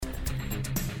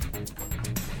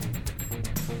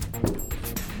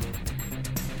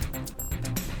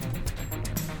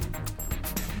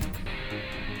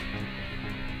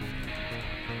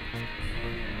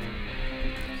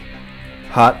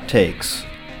Hot takes.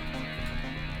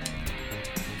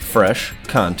 Fresh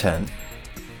content.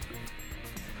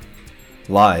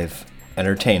 Live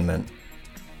entertainment.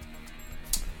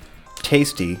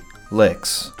 Tasty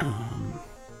licks.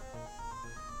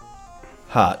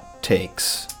 Hot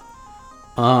takes.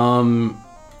 Words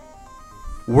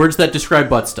that describe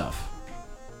butt stuff.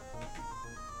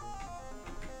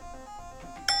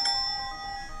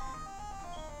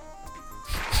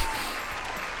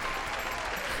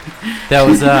 That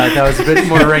was a bit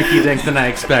more rinky-dink than I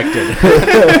expected.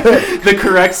 The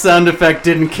correct sound effect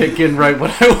didn't kick in right when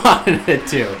I wanted it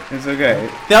to. It's okay.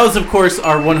 That was, of course,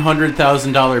 our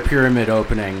 $100,000 pyramid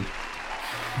opening.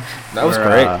 That was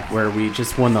great. Where we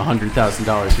just won the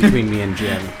 $100,000 between me and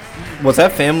Jim. Was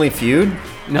that Family Feud?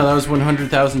 No, that was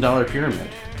 $100,000 pyramid.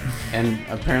 And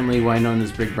apparently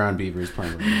Wynona's Big Brown Beaver is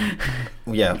playing with me.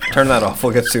 Yeah, turn that off.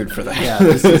 We'll get sued for that. Yeah,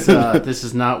 this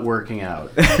is not working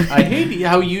out. I hate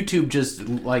how YouTube just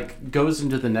goes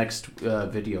into the next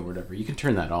video or whatever. You can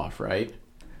turn that off, right?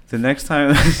 The next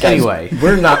time. Anyway,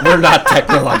 we're not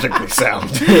technologically sound.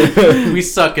 We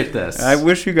suck at this. I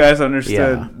wish you guys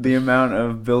understood the amount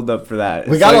of build up for that.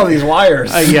 We got all these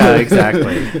wires. Yeah,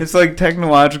 exactly. It's like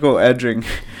technological edging.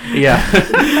 Yeah.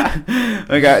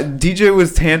 DJ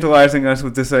was tantalizing us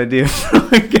with this idea for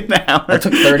like an hour. It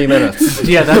took 30 minutes.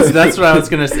 Yeah, that's what I was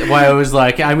gonna say. Why I was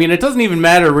like, I mean, it doesn't even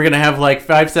matter. We're gonna have like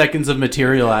 5 seconds of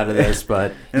material out of this,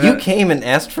 but you came and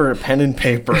asked for a pen and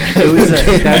paper. It was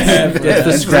that's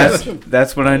the script.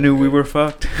 That's when I knew we were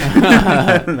fucked.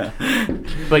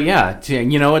 But yeah,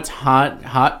 it's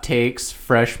hot takes,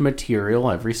 fresh material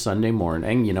every Sunday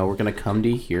morning. We're gonna come to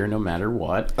you here no matter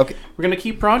what. Okay, we're gonna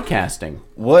keep broadcasting.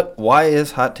 Why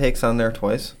is hot takes on there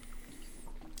twice?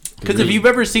 Because if you've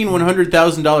ever seen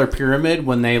 $100,000 pyramid,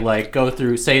 when they go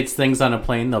through, say it's things on a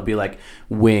plane, they'll be like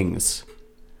wings,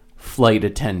 flight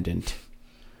attendant,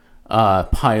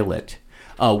 pilot,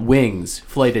 wings,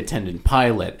 flight attendant,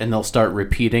 pilot, and they'll start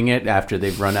repeating it after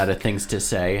they've run out of things to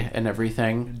say and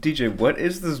everything. DJ, what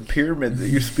is this pyramid that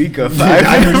you speak of?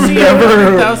 I've never seen a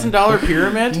 $100,000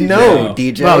 pyramid. No,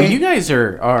 DJ. Well, you guys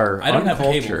are I don't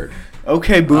uncultured. have cable.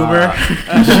 Okay, boomer.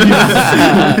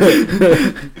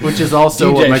 Which is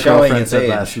also DJ what my showing girlfriend his said age.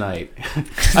 last night.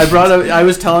 I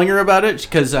was telling her about it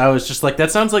because I was just like, that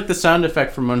sounds like the sound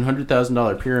effect from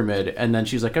 $100,000 pyramid. And then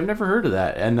she's like, I've never heard of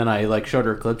that. And then I showed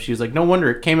her a clip. She was like, no wonder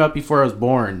it came out before I was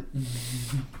born.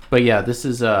 But yeah, this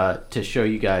is to show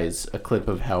you guys a clip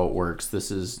of how it works. This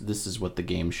is what the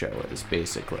game show is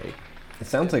basically. It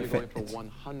sounds like for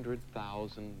 $100,000.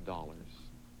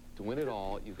 To win it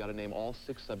all, you've got to name all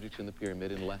 6 subjects in the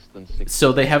pyramid in less than 6.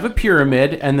 So they have a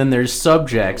pyramid, and then there's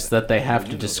subjects that they have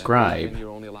to describe.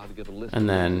 And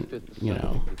then,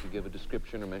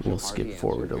 we'll skip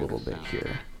forward a little bit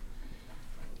here.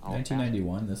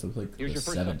 1991. This looks like the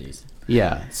 70s.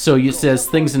 Yeah. So it says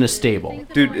things in a stable.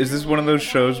 Dude, is this one of those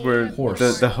shows where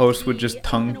the host would just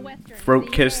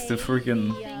throat kiss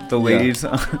the ladies?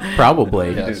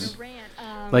 Probably. Yes.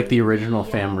 Like the original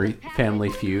Family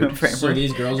Feud. So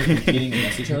these girls are competing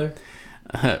against each other?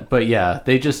 But yeah,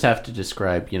 they just have to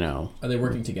describe, Are they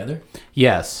working together?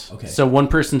 Yes. Okay. So one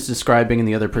person's describing and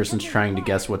the other person's trying to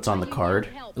guess what's on the card.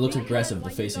 It looks aggressive, the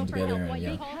facing together, and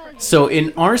yeah. So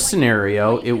in our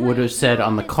scenario, it would have said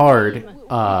on the card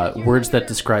words that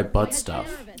describe butt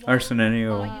stuff.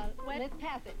 Arsenio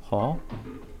Hall?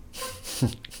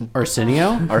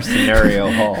 Arsenio? our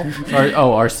scenario hall.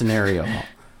 Our scenario hall.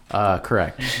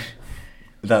 Correct.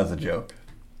 That was a joke.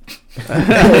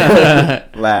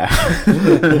 Laugh.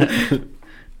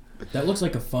 That looks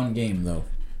like a fun game, though.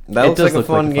 That looks like a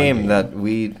fun game game that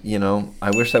we,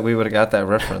 I wish that we would have got that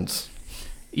reference.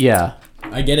 Yeah.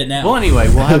 I get it now. Well, anyway,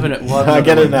 we'll have it. I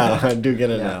get it now. I do get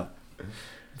it now.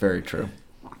 Very true.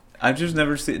 I've just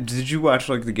never seen. Did you watch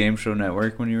the Game Show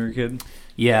Network when you were a kid?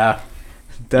 Yeah.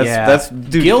 That's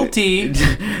dude, guilty.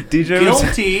 DJ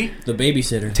Guilty. The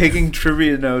babysitter. was taking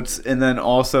trivia notes and then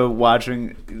also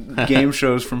watching game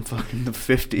shows from fucking the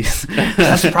 50s.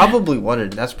 That's probably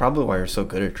why you're so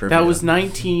good at trivia. That was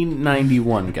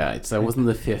 1991, guys. That wasn't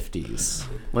the 50s.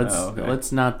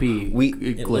 Let's not be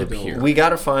glib here. We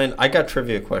gotta find. I got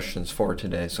trivia questions for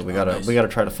today, so we gotta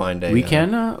try to find a. We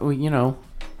can,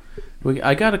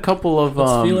 I got a couple of.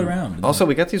 Let's feel around. Also,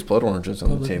 we got these blood oranges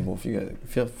on the table. If you guys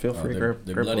feel free to grab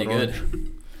they're blood bloody orange.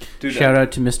 good. Dude, Shout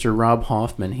out to Mr. Rob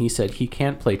Hoffman. He said he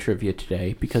can't play trivia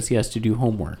today because he has to do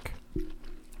homework.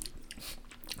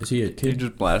 Is he a You kid?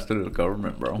 just blasted the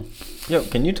government, bro. Yo,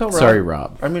 can you tell Rob? Sorry,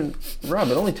 Rob. I mean, Rob,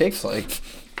 it only takes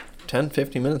 10,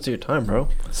 15 minutes of your time, bro.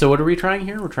 So what are we trying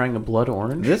here? We're trying a blood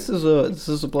orange. This is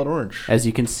a blood orange. As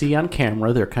you can see on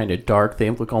camera, they're kind of dark. They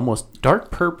look almost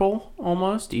dark purple,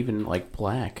 almost even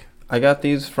black. I got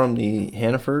these from the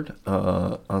Hannaford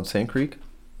on Sand Creek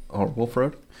or Wolf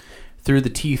Road. Through the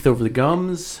teeth, over the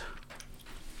gums.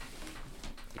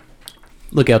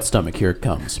 Look out, stomach. Here it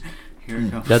comes. Here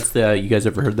it comes. That's the. You guys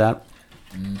ever heard that?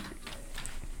 I'm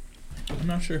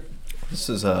not sure. This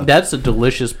is That's a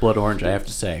delicious blood orange, I have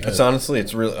to say. It's honestly,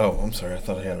 it's really. Oh, I'm sorry. I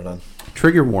thought I had it on.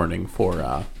 Trigger warning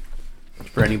for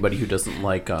anybody who doesn't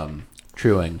like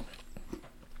chewing.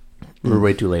 We're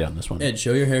way too late on this one. Ed,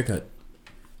 show your haircut.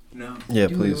 No. Yeah,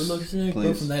 Dude, please. it looks sick, bro.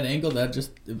 Please. From that angle, that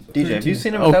just... DJ, have you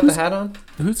seen him Oh, without the who's- hat on?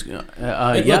 Who's? It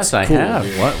Yes, looks I cool, have.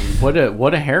 dude.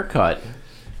 What a haircut!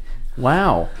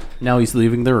 Wow. Now he's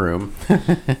leaving the room.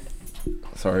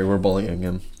 Sorry, we're bullying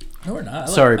him. No, we're not.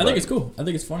 Sorry, I bud. think it's cool. I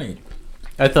think it's funny.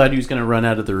 I thought he was gonna run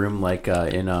out of the room like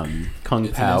in Kung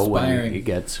It's Pao when inspiring. he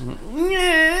gets.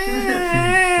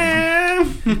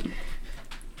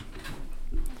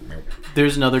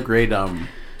 There's another great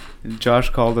Josh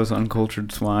called us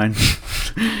uncultured swine.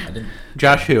 I didn't...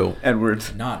 Josh who?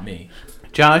 Edwards. Not me.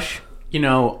 Josh, you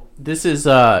know, this is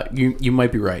you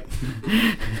might be right.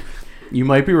 You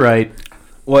might be right.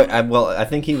 Well, I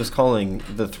think he was calling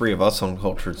the three of us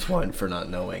uncultured swine for not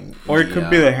knowing. Or it could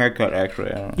be the haircut,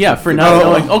 actually. I don't know. Yeah, for not Oh,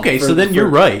 knowing. Okay, so then you're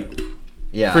right.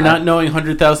 Yeah. For not knowing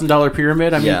 $100,000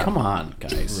 pyramid. I mean, Yeah. come on,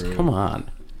 guys. Rude. Come on.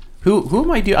 Who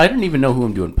am I doing? I don't even know who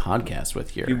I'm doing podcasts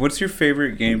with here. Dude, what's your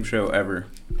favorite game show ever?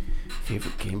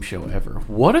 Favorite game show ever?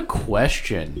 What a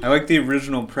question. I like the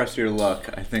original Press Your Luck.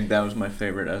 I think that was my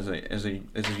favorite as a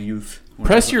youth.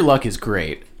 Press Your Luck is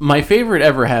great. My favorite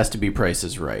ever has to be Price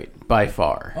is Right, by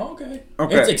far. Oh, okay.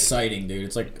 Okay. It's exciting, dude.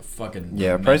 It's like fucking...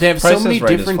 Yeah, Price- They have Price so is many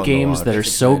Right is different fun to games watch. that are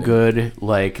It's so exciting. good.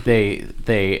 Like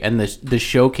they and the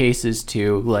showcases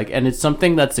too. Like, and it's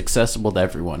something that's accessible to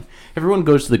everyone. Everyone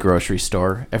goes to the grocery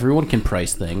store. Everyone can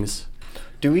price things.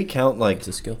 Do we count like? It's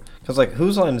a skill. Because like,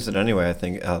 whose line is it anyway? I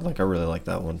think like I really like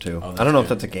that one too. Oh, I don't know if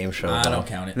good. that's a game show. I though. don't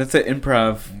count it. That's an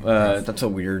improv. That's a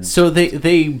weird. So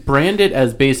they brand it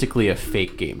as basically a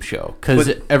fake game show because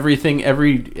But- every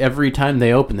time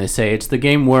they open they say it's the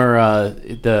game where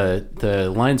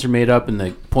the lines are made up and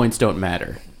the points don't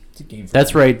matter. It's a game for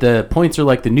That's right. The points are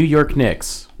like the New York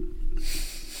Knicks.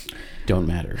 Don't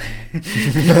matter.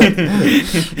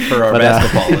 For our But,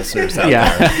 basketball listeners out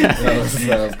yeah. there.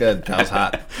 That was good. That was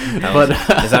hot. But,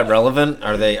 Is that relevant?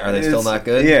 Are they still not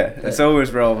good? Yeah, it's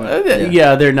always relevant.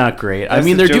 Yeah, they're not great. I That's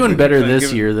mean, the they're joke doing that better they're this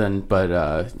giving- year than,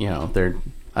 but you know, they're.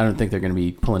 I don't think they're going to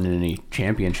be pulling in any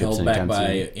championships held back anytime by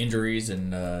soon. injuries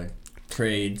and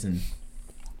trades and...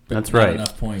 but That's not right.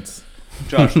 enough points.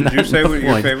 Josh, did you say Not what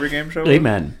your point. favorite game show was?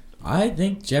 Amen. I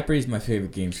think Jeopardy's my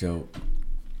favorite game show.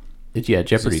 Yeah, It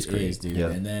Jeopardy's just great. is, dude. Yeah.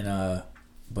 And then,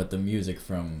 but the music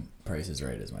from Price is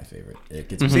Right is my favorite. It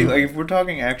gets See, me. like if we're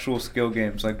talking actual skill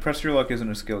games, like Press Your Luck isn't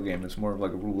a skill game; it's more of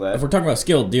like a roulette. If we're talking about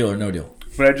skill, deal or no deal.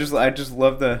 But I just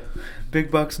love the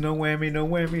big bucks, no whammy, no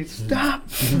whammy. Stop.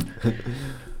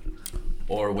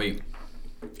 Or wait,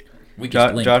 we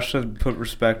just link. Josh should put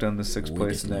respect on the sixth We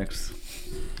place just link. next.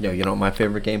 Yo, you know what my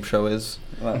favorite game show is?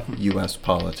 Wow. U.S.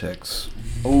 politics.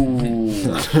 Ooh.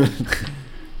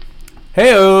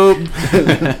 Hey,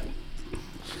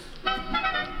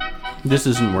 this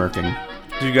isn't working.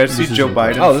 Did you guys see This Joe isn't-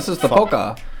 Biden? Oh, this is the fall-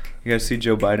 polka. You guys see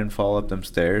Joe Biden fall up them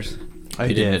stairs? I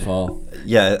He didn't did. fall.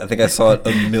 Yeah, I think I saw it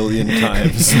a million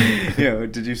times. Yeah.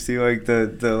 Did you see like the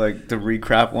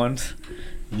recrap ones?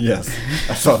 Yes,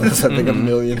 I saw this. I think a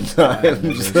million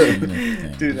times.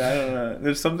 Dude, I don't know.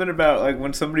 There's something about like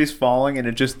when somebody's falling and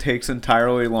it just takes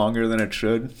entirely longer than it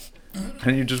should,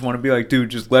 and you just want to be like, dude,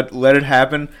 just let it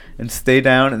happen and stay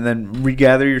down, and then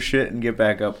regather your shit and get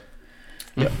back up.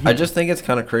 I just think it's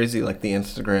kind of crazy, like the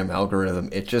Instagram algorithm.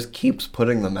 It just keeps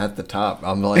putting them at the top.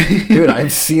 I'm like, dude,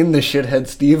 I've seen the shithead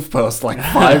Steve post like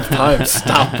 5 times.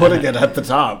 Stop putting it at the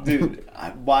top, Dude,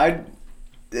 why?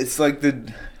 It's like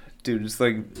it's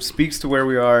like speaks to where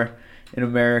we are in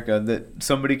America that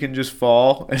somebody can just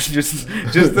fall and just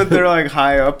that they're like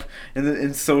high up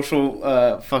in social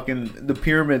fucking the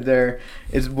pyramid there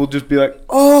is we'll just be like,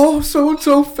 oh, so and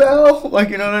so fell, like,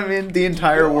 you know what I mean, the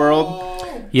entire world.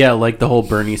 Yeah, like the whole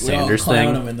Bernie We all Sanders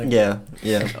clown thing. him in the-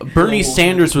 Yeah. Bernie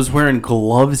Sanders was wearing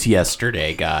gloves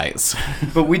yesterday, guys.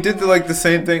 But we did the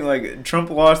same thing. Like Trump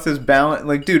lost his balance.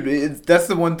 Like, dude, that's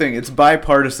the one thing. It's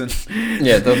bipartisan.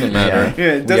 Yeah, it doesn't matter.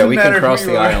 Yeah, it doesn't we matter can cross who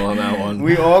the you are. aisle on that one.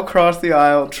 We all cross the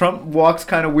aisle. Trump walks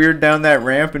kind of weird down that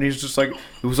ramp, and he's just like,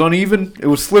 it was uneven, it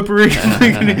was slippery.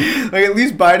 Like at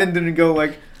least Biden didn't go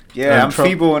like, yeah, I'm Trump-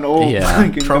 feeble and old. Yeah.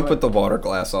 Like, and Trump go with the water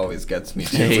glass always gets me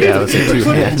too. Yeah, it was in two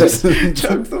hands. just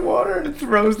chugs the water and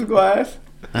throws the glass.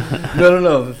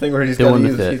 No. The thing where he's The got one to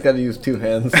with use it. he's got to use 2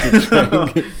 hands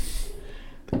to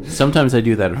drink. Sometimes I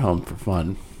do that at home for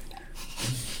fun.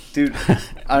 Dude,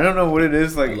 I don't know what it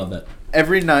is. I Like love that.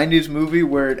 every '90s movie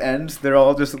where it ends,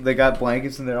 they got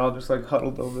blankets and they're all just like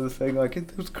huddled over the thing. Like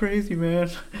it was crazy, man.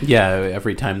 Yeah,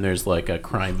 every time there's like a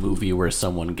crime movie where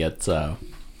someone gets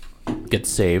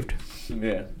saved.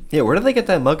 Yeah. Yeah, where do they get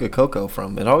that mug of cocoa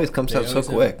from? It always comes They out so always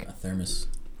have quick. A thermos.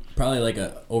 Probably like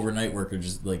a overnight worker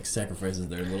just like sacrifices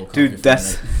their little coffee Dude, for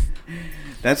that's the night.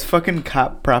 that's fucking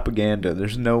cop propaganda.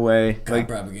 There's no way. Cop Like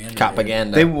propaganda.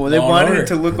 Propaganda. they Law and wanted Order. it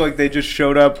to look like they just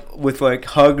showed up with like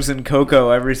hugs and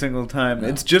cocoa every single time. No.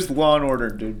 It's just Law and Order,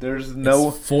 dude. There's It's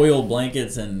no. foil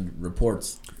blankets and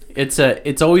reports.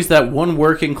 It's always that one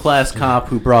working class cop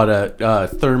who brought a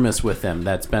thermos with him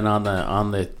that's been on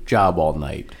the job all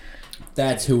night.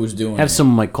 That's who was doing it. Have some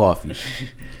of my coffee.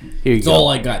 Here you It's go. all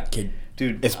I got, kid.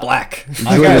 Dude, It's black.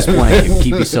 Enjoy this blanket.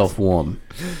 Keep yourself warm.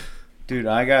 Dude,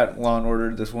 I got Law and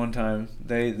Order this one time.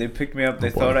 They picked me up. They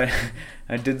thought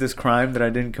I did this crime that I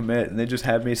didn't commit, and they just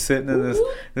had me sitting in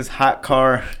this hot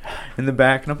car in the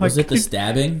back. And I'm Was like, it the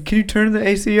stabbing? Can you turn the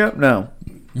AC up? No.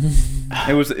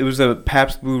 It was a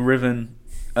Pabst Blue Ribbon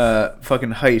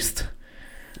fucking heist.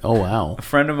 Oh wow. A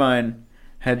friend of mine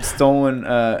had stolen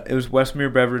it was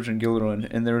Westmere Beverage in Gilderland,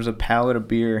 and there was a pallet of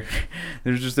beer.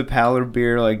 There was just a pallet of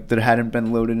beer like that hadn't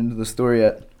been loaded into the store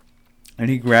yet. And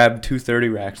he grabbed 230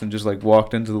 racks and just like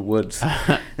walked into the woods.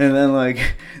 And then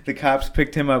like the cops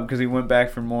picked him up because he went back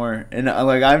for more. And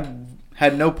I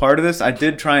had no part of this. I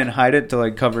did try and hide it to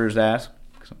like cover his ass.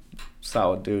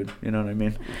 Solid dude, you know what I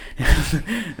mean?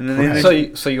 And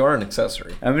then So you are an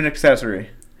accessory. I'm an accessory.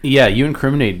 Yeah, you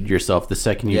incriminated yourself the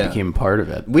second you Yeah. became part of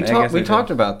it. We I talked. guess We I talked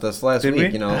did. about this last Did week.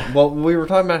 we? You know, well, we were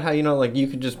talking about how like you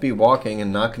could just be walking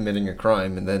and not committing a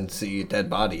crime, and then see a dead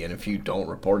body, and if you don't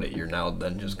report it, you're now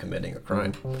then just committing a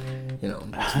crime. You know,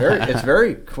 it's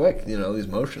very quick. You know, these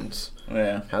motions,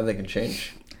 Yeah. how they can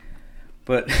change.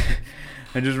 But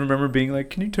I just remember being like,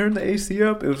 can you turn the AC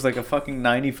up? It was like a fucking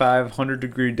 95,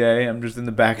 100-degree day. I'm just in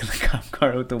the back of the cop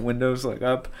car with the windows like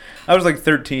up. I was like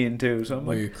 13 too, so I'm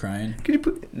Were like, you crying? can you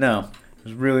put... No. I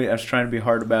was trying to be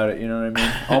hard about it, you know what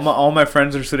I mean? All my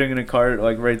friends are sitting in a car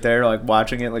like right there, like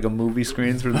watching it like a movie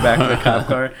screen through the back of the cop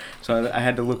car. So I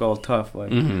had to look all tough,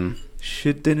 like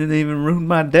shit didn't even ruin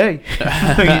my day.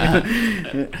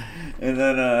 And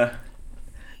then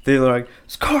they're like,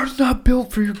 this car's not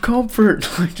built for your comfort.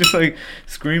 Like just like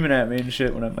screaming at me and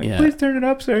shit when I'm like, Yeah. please turn it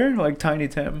up, sir. Like Tiny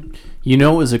Tim. You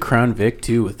know it was a Crown Vic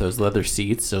too with those leather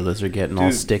seats, so those are getting all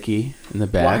Dude. sticky in the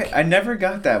Why? back. I never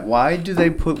got that. Why do they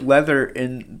put leather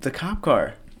in the cop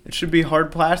car? It should be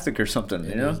hard plastic or something,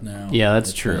 you It know? is now. Yeah,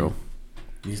 that's It's true.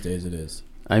 been- These days it is.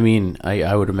 I mean,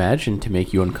 I would imagine to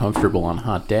make you uncomfortable on a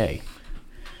hot day.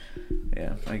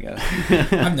 Yeah, I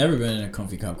guess. I've never been in a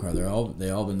comfy cop car. They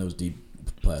all been those deep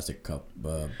plastic cup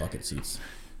bucket seats.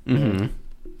 Mm-hmm.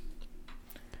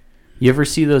 You ever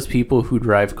see those people who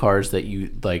drive cars that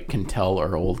you like can tell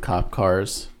are old cop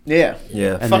cars? Yeah.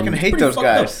 Yeah. And Fucking then- hate Pretty those fucked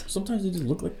up. guys. Sometimes they just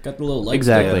look like got the little lights.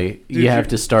 Exactly. Dude, you have you're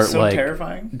to start so like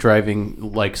terrifying.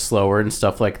 driving like slower and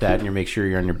stuff like that, and you make sure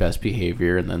you're on your best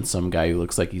behavior. And then some guy who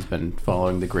looks like he's been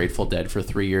following the Grateful Dead for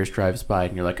 3 years drives by,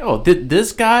 and you're like, "Oh,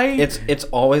 this guy?" It's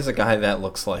always a guy that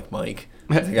looks like Mike.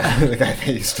 The guy that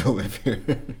used to live here.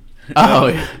 oh,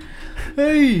 yeah.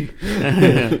 Hey.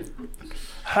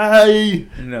 Hi,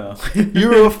 No.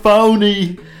 you're a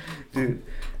phony. Dude.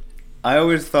 I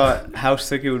always thought how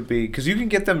sick it would be because you can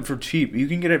get them for cheap. You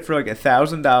can get it for like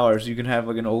 $1,000. You can have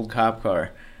like an old cop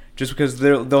car, just because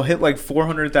they'll hit like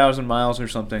 400,000 miles or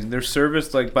something. They're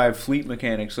serviced like by fleet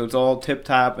mechanics, so it's all tip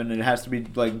top and it has to be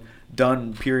like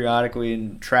done periodically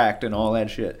and tracked and all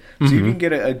that shit. So you can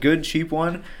get a good cheap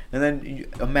one, and then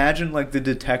imagine like the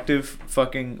detective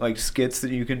fucking like skits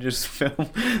that you can just film.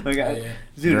 Like, Yeah.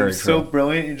 dude, Very it's so true.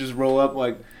 brilliant. You just roll up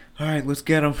like, all right, let's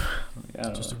get him. I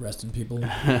don't Just know. arresting people.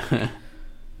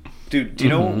 Dude, do you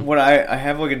know what I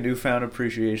have like a newfound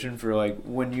appreciation for like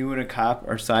when you and a cop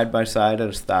are side by side at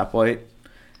a stoplight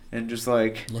and just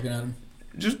like Looking at them.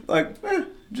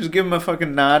 just give him a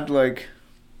fucking nod like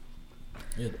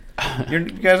It, you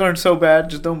guys aren't so bad,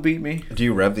 just don't beat me. Do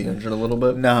you rev the engine a little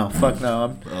bit? No, fuck no.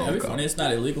 I'm, Oh, that'd be God. funny. It's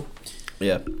not illegal.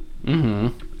 Yeah. Mm-hmm.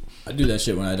 I do that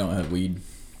shit when I don't have weed.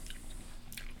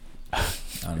 I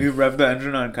don't you know. rev the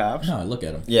engine on cops? No, I look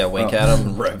at them. Yeah, wink Oh. at him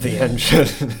and rev the engine.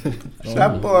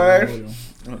 Stop, boys.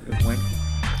 Wink.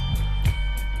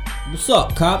 What's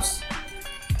up, cops?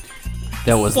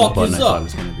 That was the Fuck button I is thought up? it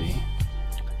was gonna be.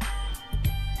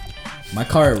 My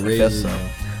car guess raises. so.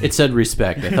 It said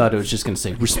respect. I thought it was just gonna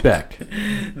say respect.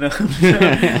 No.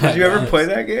 Did you ever play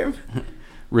that game?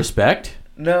 Respect?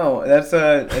 No, that's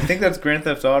I think that's Grand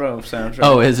Theft Auto soundtrack.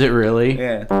 Oh, is it really?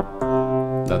 Yeah.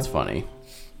 That's funny.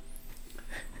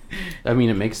 I mean,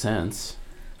 it makes sense.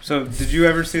 So, did you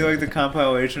ever see like the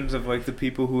compilations of like the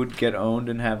people who would get owned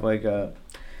and have like a?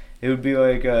 It would be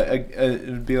like it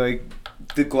would be like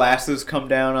the glasses come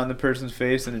down on the person's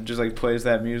face and it just like plays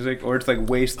that music, or it's like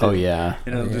wasted. Oh yeah.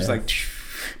 And it'll just Yeah. like.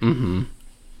 Mm-hmm.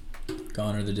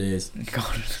 Gone are the days.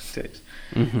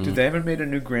 Mm-hmm. Dude, they haven't made a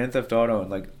new Grand Theft Auto in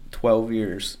like 12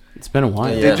 years. It's been a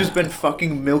while. Yeah. They've just been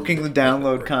fucking milking the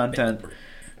download content.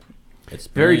 It's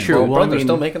Very brilliant. true. Well, Well, bro, I they're mean-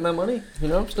 still making that money. You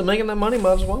know, still making that money.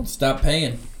 Might as well. Stop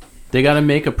paying. They got to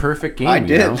make a perfect game. I you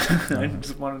did. know? I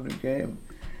just want a new game.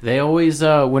 They always,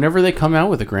 whenever they come out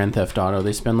with a Grand Theft Auto,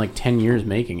 they spend like 10 years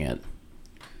making it.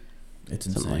 It's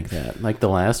Something insane. like that. Like the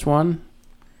last one.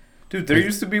 Dude, there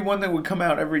used to be one that would come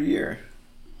out every year.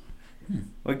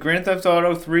 Like Grand Theft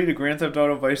Auto 3 to Grand Theft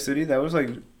Auto Vice City, that was like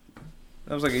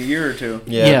a year or two.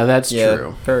 Yeah, that's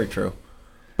true. Very true.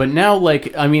 But now,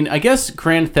 like, I mean, I guess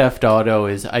Grand Theft Auto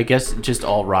is, I guess, just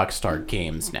all Rockstar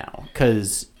games now.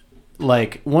 Because,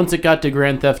 like, once it got to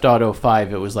Grand Theft Auto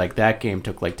 5, it was like that game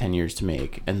took like 10 years to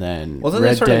make. And then Well, then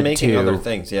Red they started Dead making 2 other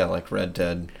things. Yeah, like Red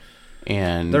Dead.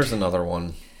 and There's another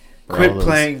one. Quit all those-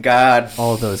 playing God.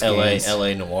 all of those games.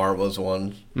 L.A. Noire was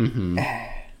one. Mm-hmm.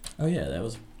 Oh yeah, that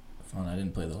was fun. I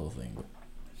didn't play the whole thing, but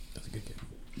that's a good game.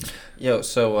 Yo,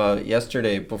 so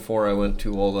yesterday, before I went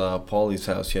to old Paulie's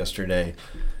house yesterday,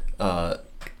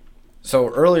 so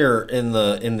earlier in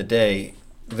the day,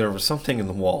 there was something in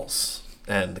the walls,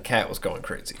 and the cat was going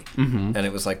crazy. Mm-hmm. And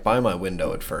it was like by my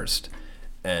window at first,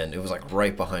 and it was like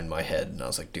right behind my head, and I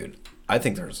was like, dude, I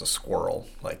think there's a squirrel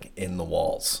like in the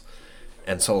walls.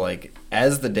 And so like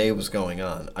as the day was going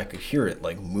on, I could hear it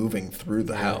like moving through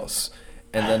the house.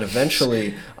 And then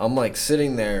eventually I'm like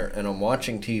sitting there and I'm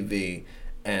watching TV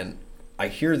and I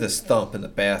hear this thump in the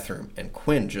bathroom and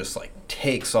Quinn just like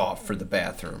takes off for the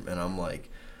bathroom and I'm like,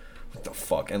 what the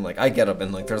fuck? And like I get up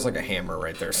and like there's like a hammer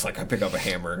right there. So like I pick up a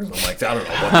hammer and I'm like, I don't know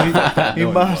what the fuck that You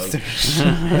noise was.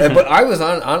 monsters. But I was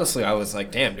honestly, I was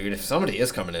like, damn, dude, if somebody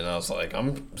is coming in, I was like,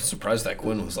 I'm surprised that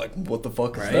Quinn was like, what the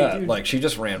fuck is Right, that? dude? Like, she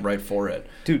just ran right for it.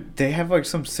 Dude, they have like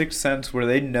some sixth sense where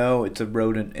they know it's a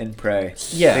rodent and prey.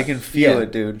 Yeah. They can feel Yeah.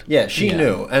 it, dude. Yeah, she Yeah.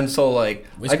 knew. And so, like,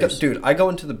 Whiskers. I go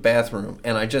into the bathroom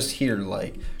and I just hear,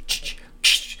 like,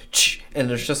 and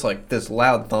there's just, like, this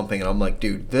loud thumping. And I'm like,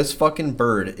 dude, this fucking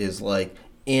bird is, like,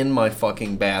 in my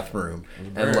fucking bathroom.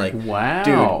 And, like,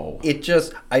 Wow.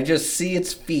 dude, I just see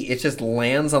its feet. It just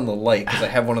lands on the light because I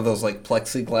have one of those, like,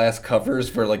 plexiglass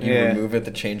covers where, like, you Yeah. remove it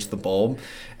to change the bulb.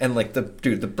 And, like, the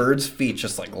bird's feet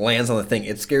just, like, lands on the thing.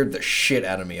 It scared the shit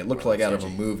out of me. It looked like out of a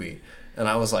movie. And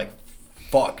I was like,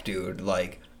 fuck, dude.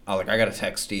 Like, I gotta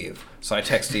text Steve. So I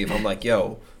text Steve. I'm like,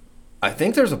 yo, I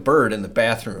think there's a bird in the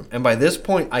bathroom. And by this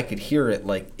point, I could hear it.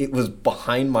 Like, it was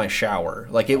behind my shower.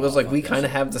 Like, it was like we kind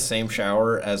of have the same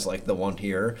shower as, like, the one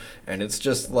here. And it's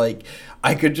just, like,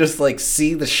 I could just, like,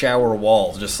 see the shower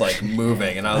wall just, like,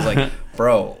 moving. And I was like,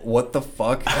 bro, what the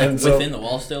fuck? And so, Within the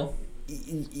wall still?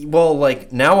 well,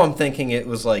 like, now I'm thinking it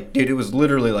was, like, dude, it was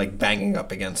literally, like, banging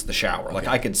up against the shower. Like,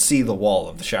 I could see the wall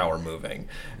of the shower moving.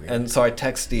 And so I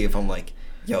text Steve. I'm like,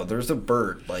 yo, there's a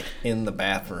bird, like, in the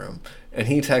bathroom. And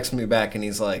he texts me back, and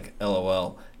he's like,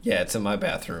 LOL, yeah, it's in my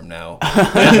bathroom now.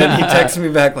 And then he texts me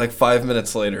back, like, 5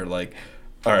 minutes later, like,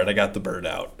 all right, I got the bird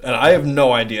out. And I have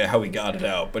no idea how he got it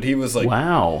out, but he was like,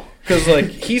 Wow. because, like,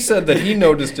 he said that he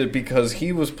noticed it because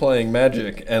he was playing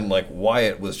Magic and, like,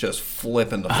 Wyatt was just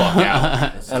flipping the fuck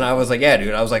out. And I was like, yeah,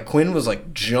 dude. I was like, Quinn was,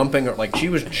 like, jumping, like, she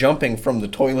was jumping from the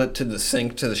toilet to the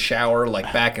sink to the shower,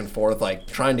 like, back and forth, like,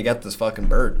 trying to get this fucking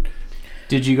bird.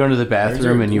 Did you go to the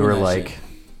bathroom are and you were doing that like, shit.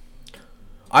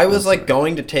 I was, like,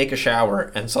 going to take a shower,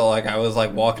 and so, like, I was,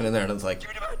 like, walking in there, and I was like,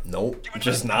 nope,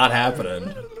 just not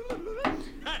happening.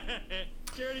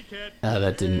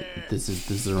 that didn't. This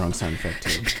is the wrong sound effect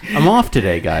too. I'm off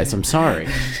today, guys. I'm sorry.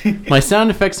 My sound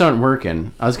effects aren't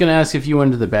working. I was gonna ask if you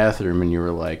went to the bathroom and you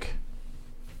were like,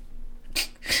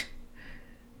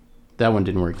 that one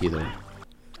didn't work either.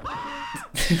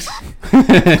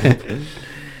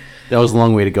 That was a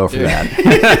long way to go for that.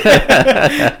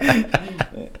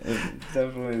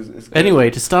 Definitely is good. Anyway,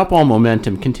 to stop all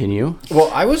momentum, continue. Well,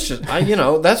 I was just,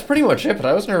 that's pretty much it. But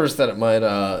I was nervous that it might,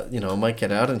 might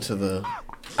get out into the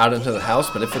house.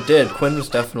 But if it did, Quinn was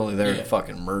definitely there to Yeah.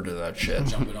 fucking murder that shit.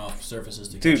 Jumping off surfaces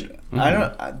to catch Dude, it.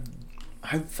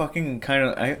 I fucking kind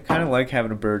of like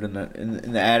having a bird in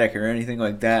the attic or anything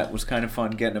like that. Was kind of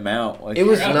fun getting them out. Like, It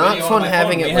was I got a not video on fun my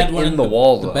having phone. it We had like one in the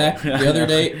wall the though. back the other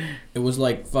day. It was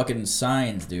like fucking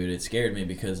signs, dude. It scared me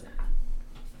because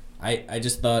I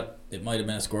just thought it might have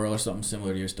been a squirrel or something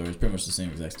similar to your story. It's pretty much the same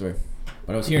exact story.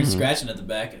 But I was hearing scratching at the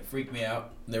back. It freaked me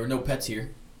out. There were no pets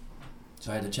here,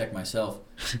 so I had to check myself.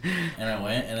 And I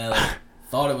went and I like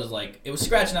thought it was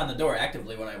scratching on the door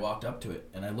actively when I walked up to it,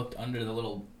 and I looked under the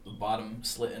little bottom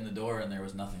slit in the door, and there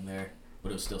was nothing there, but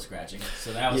it was still scratching.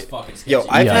 So that was fucking sketchy. Yo,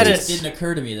 I've had it it. just didn't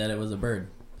occur to me that it was a bird.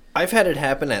 I've had it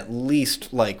happen at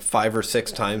least like 5 or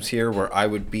 6 times here where I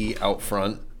would be out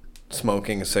front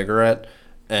smoking a cigarette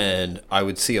and I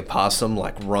would see a possum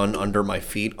like run under my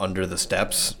feet under the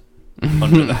steps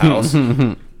under the house.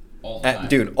 All the time.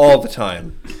 Dude, all the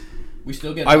time. We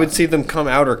still get. I would see them come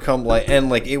out or come like, and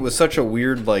like it was such a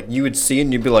weird, like you would see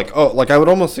and you'd be like, oh, like I would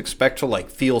almost expect to like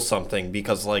feel something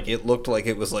because like it looked like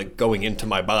it was like going into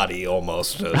my body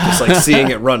almost. Just like seeing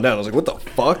it run down. I was like, what the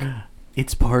fuck?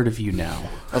 It's part of you now.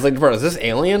 I was like, bro, is this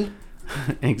alien?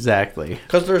 Exactly.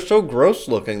 Because they're so gross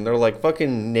looking. They're like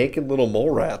fucking naked little mole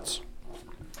rats.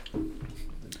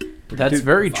 That's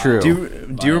very true.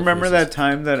 Do you remember that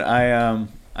time that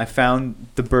I found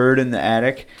the bird in the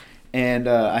attic, and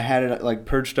I had it like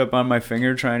perched up on my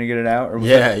finger trying to get it out? Or was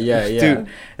Yeah. Dude,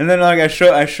 and then like I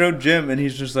showed Jim, and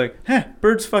he's just like,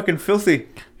 bird's fucking filthy.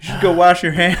 You should go wash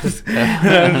your hands. And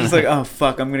I was just like, oh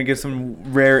fuck, I'm gonna get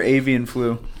some rare avian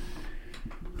flu.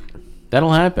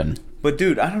 That'll happen. But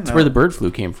dude, I don't know. That's where the bird flu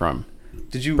came from.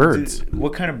 Birds.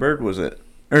 What kind of bird was it?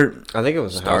 Or I think it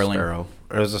was a house Starling. sparrow.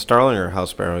 Or it was a starling or a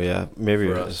house sparrow, yeah. Maybe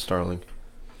For it was a us. starling.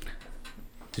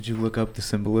 did you look up the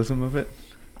symbolism of it?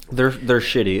 They're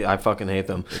shitty. I fucking hate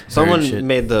them. Someone shit.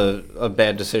 made a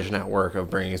bad decision at work of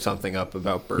bringing something up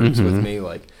about birds with me.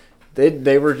 Like they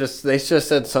just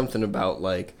said something about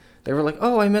like they were like,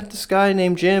 oh, I met this guy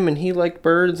named Jim and he liked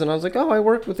birds, and I was like, oh, I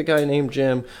worked with a guy named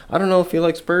Jim. I don't know if he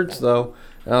likes birds though.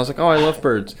 And I was like, oh, I love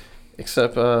birds,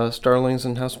 except starlings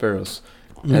and house sparrows.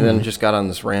 And then just got on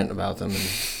this rant about them. And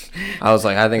I was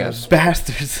like, I think I've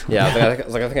Bastards. yeah, I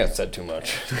think I've said too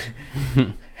much.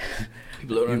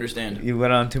 People don't understand. You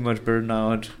let on too much bird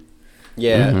knowledge.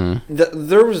 Yeah,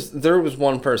 there was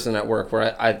one person at work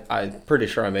where I'm pretty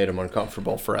sure I made him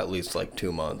uncomfortable for at least like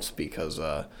 2 months because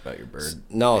About your bird.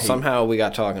 no, somehow we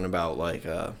got talking about like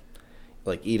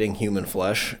eating human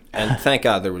flesh, and thank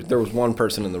God there was one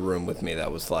person in the room with me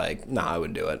that was like, nah, I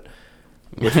would do it,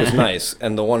 which was nice,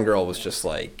 and the one girl was just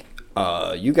like,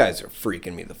 you guys are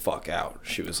freaking me the fuck out.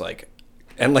 She was like.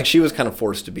 And, like, she was kind of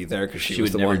forced to be there because she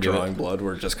was would the one never do it. drawing blood.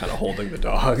 We're just kind of holding the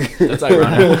dog. That's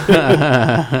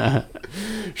ironic.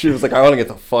 She was like, I want to get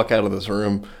the fuck out of this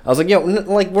room. I was like, yo,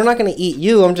 like, we're not going to eat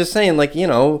you. I'm just saying, like, you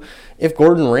know, if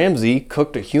Gordon Ramsay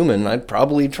cooked a human, I'd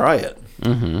probably try it.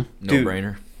 No Dude.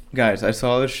 brainer. Guys, I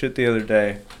saw this shit the other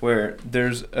day where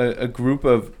there's a group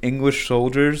of English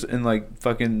soldiers in like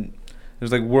fucking,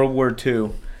 there's like World War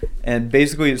II. And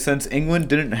basically, since England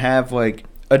didn't have like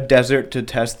a desert to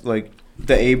test like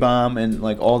the A-bomb and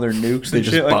like all their nukes They and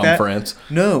just shit like bomb that. France.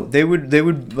 No, they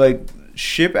would like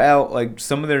ship out like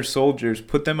some of their soldiers,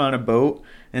 put them on a boat,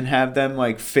 and have them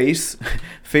like face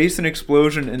an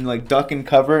explosion and like duck and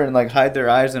cover and like hide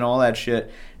their eyes and all that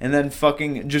shit, and then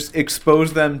fucking just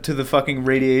expose them to the fucking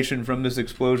radiation from this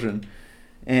explosion.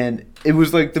 And it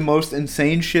was like the most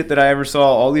insane shit that I ever saw.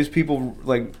 All these people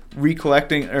like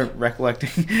recollecting their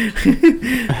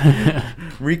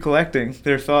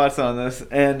thoughts on this.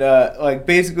 And like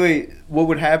basically what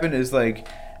would happen is like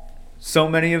so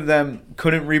many of them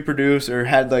couldn't reproduce or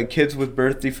had like kids with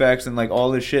birth defects and like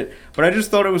all this shit. But I just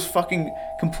thought it was fucking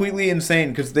completely insane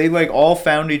because they like all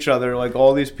found each other, like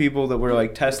all these people that were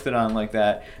like tested on like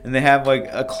that, and they have like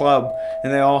a club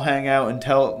and they all hang out and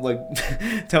tell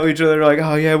each other like,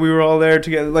 oh yeah, we were all there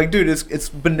together. Like, dude, it's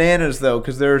bananas though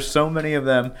because there are so many of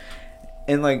them.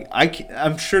 And like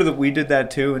I'm sure that we did that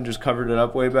too and just covered it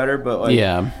up way better. But like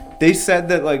Yeah. they said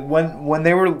that like when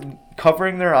they were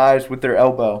covering their eyes with their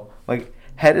elbow, like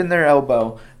head in their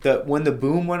elbow, that when the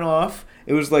boom went off,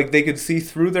 it was like they could see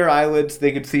through their eyelids,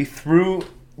 they could see through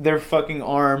their fucking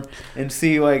arm and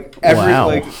see like every Wow.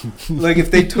 like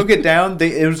if they took it down,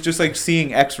 it was just like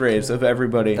seeing X-rays of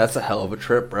everybody. That's a hell of a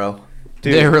trip, bro.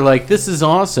 Dude. They were like, this is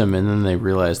awesome. And then they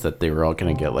realized that they were all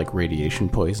going to get like radiation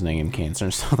poisoning and cancer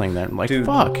and stuff like that. I'm like, Dude.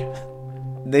 fuck.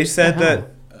 They said The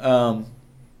that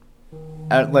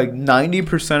at like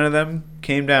 90% of them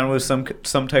came down with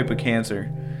some type of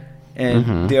cancer,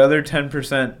 and the other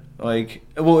 10% like,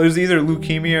 well, it was either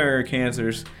leukemia or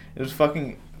cancers. It was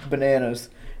fucking bananas.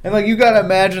 And like you gotta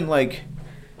imagine like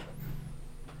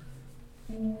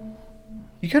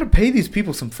you gotta pay these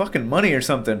people some fucking money or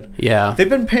something. Yeah. They've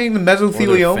been paying the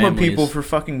mesothelioma families. people for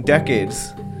fucking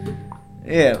decades.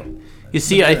 Yeah. You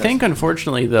see, I think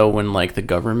unfortunately though, when like the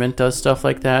government does stuff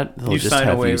like that, they'll You just sign a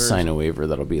have you waiver. sign a waiver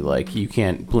that'll be like, you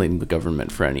can't blame the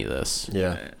government for any of this.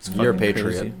 Yeah, It's you're a fucking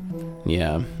patriot. crazy.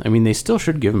 Yeah, I mean they still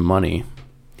should give them money.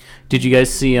 Did you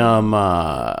guys see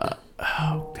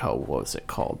what was it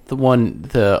called? The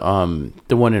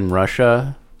one in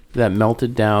Russia that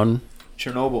melted down.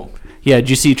 Chernobyl. Yeah, did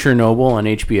you see Chernobyl on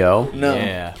HBO? No.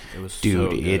 Yeah, it was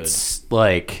Dude, so good. it's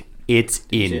you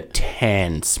see it?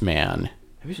 intense, man.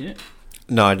 Have you seen it?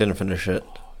 No, I didn't finish it.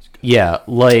 Yeah,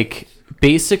 like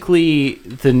basically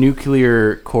the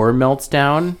nuclear core melts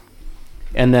down,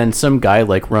 and then some guy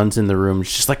like runs in the room.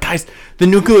 It's just like, guys, the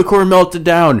nuclear core melted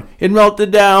down. It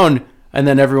melted down. And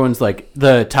then everyone's like,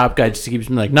 the top guy just keeps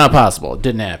being like, not possible. It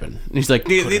didn't happen. And he's like,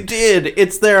 it did.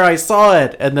 It's there. I saw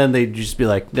it. And then they just be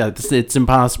like, no, it's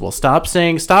impossible.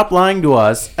 Stop lying to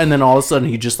us. And then all of a sudden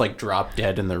he just like dropped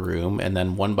dead in the room. And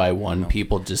then one by one,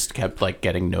 people just kept like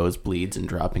getting nosebleeds and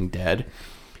dropping dead.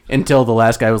 Until the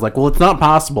last guy was like, well, it's not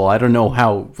possible. I don't know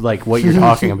how, like, what you're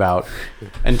talking about.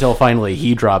 Until finally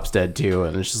he drops dead too.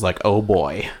 And it's just like, oh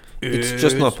boy. It's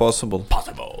just not possible.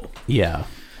 Possible. Yeah.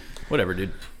 Whatever,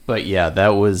 dude. But yeah, that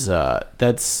was I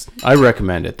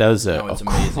recommend it. That was a it's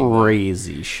amazing.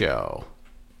 crazy show.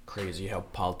 Crazy how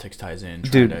politics ties in.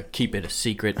 Trying Dude. to keep it a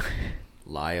secret,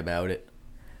 lie about it.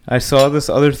 I saw this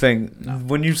other thing.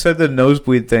 When you said the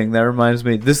nosebleed thing, that reminds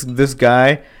me. This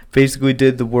guy basically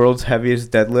did the world's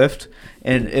heaviest deadlift,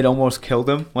 and it almost killed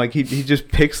him. Like he just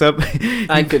picks up.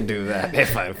 I could do that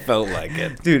if I felt like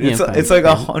it. Dude, Yeah, it's like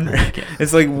 100.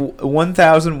 It's like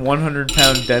 1,100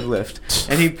 pound deadlift,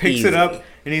 and he picks it up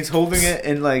and he's holding it,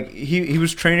 and like he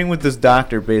was training with this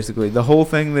doctor. Basically, the whole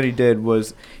thing that he did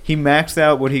was he maxed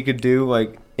out what he could do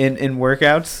like in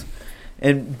workouts,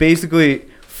 and basically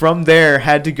from there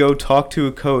had to go talk to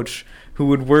a coach who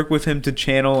would work with him to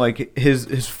channel like his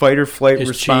fight or flight His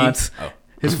response. chi. Oh.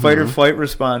 His fight or flight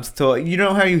response to, like, you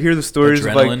know how you hear the stories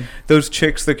of like Adrenaline. those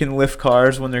chicks that can lift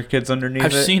cars when their kids underneath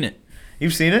I've it. seen it.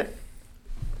 You've seen it?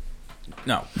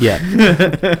 No. Yeah.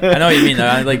 I know what you mean, though.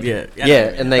 I like, yeah.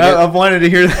 Yeah, and they get I've wanted to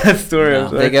hear that story. I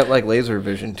was they like, get like laser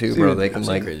vision too, bro. Dude, They can I've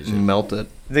seen like crazy shit. melt it.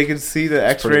 they can see the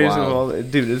It's pretty X-rays of wild. all.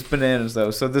 Dude, it's bananas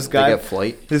though. So this They guy, get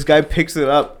flight. this guy picks it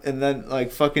up and then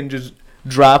like fucking just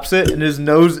drops it, and his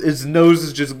nose is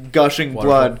just gushing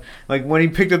Waterfall. blood. Like when he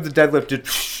picked up the deadlift,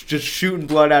 just shooting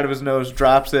blood out of his nose,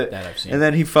 drops it, That I've seen. and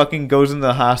then he fucking goes into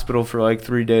the hospital for like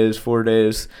 3 days, 4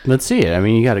 days. Let's see it. I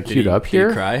mean, you got it Did queued he- up did he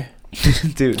here. cry?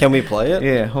 Dude, Can we play it?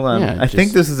 yeah, hold on. Yeah, I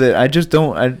think just- this is it. I just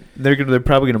don't. They're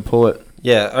probably gonna pull it.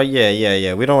 Yeah.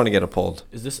 Yeah. We don't want to get it pulled.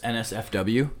 Is this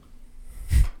NSFW?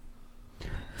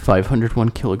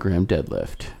 501 kilogram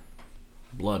deadlift.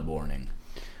 Blood warning.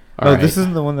 All right. This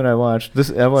isn't the one that I watched. I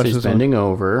So watched he's this one. bending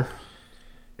over.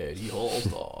 Eddie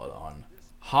Hallstad on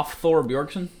Hafthor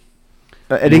Bjorkson.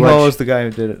 Eddie Watch- Hall is the guy who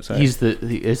did it. Sorry. He's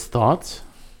his thoughts.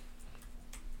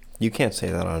 You can't say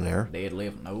that on air.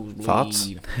 Deadlift nosebleed. Thoughts?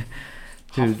 Dude.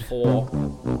 Hafthor.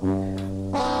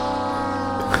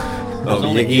 Oh,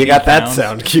 only you 80 got that pounds.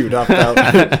 sound queued up. Though.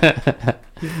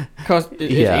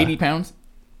 Is Yeah. 80 pounds?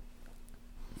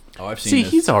 Oh, I've seen See,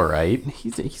 this. he's all right.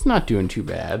 He's not doing too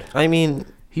bad. I mean,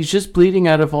 He's just bleeding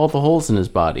out of all the holes in his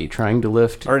body, trying to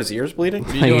lift aren't his ears bleeding?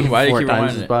 What are you doing? Why do you 4 keep times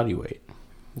reminding his it? body weight.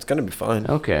 It's gonna be fine.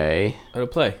 Okay. Let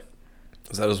it play.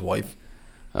 Is that his wife?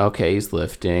 Okay, he's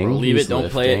lifting. Bro, leave He's it. Don't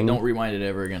play it. lifting. Don't rewind it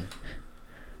ever again.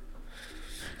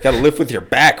 Got to lift with your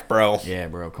back, bro. Yeah,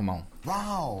 bro. Come on.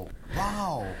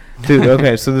 Dude,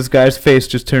 okay, so this guy's face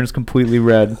just turns completely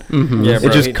red. Mhm. Yeah, It bro.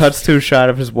 just cuts to a shot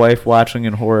of his wife watching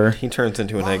in horror. He turns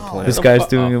into an eggplant. This the guy's fu-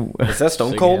 doing Is that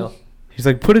Stone Cold? He's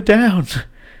like, put it down.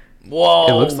 Whoa.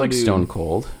 It looks like dude. Stone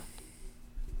Cold.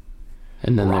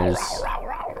 And then there's It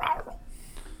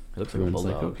looks like a everyone's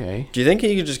like, bulldog. okay. Do you think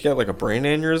he could just get like a brain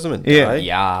aneurysm and Yeah. die?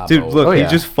 Yeah, Dude, bro. look, Oh, he yeah.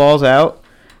 just falls out,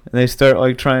 and they start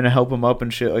like trying to help him up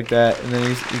and shit like that, and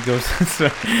then he goes.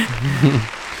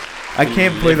 I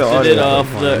can't play the Lifted it audio. off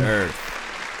the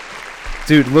earth.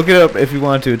 Dude, look it up if you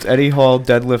want to. It's Eddie Hall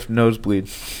deadlift nosebleed.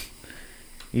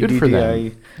 Good for them.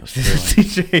 EDDIE. That's thrilling.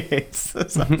 DJ hates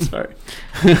this. I'm sorry.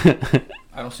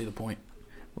 I don't see the point.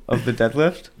 Of the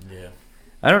deadlift? Yeah.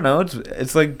 I don't know.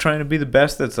 It's like trying to be the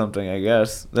best at something. I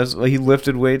guess that's like he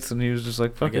lifted weights and he was just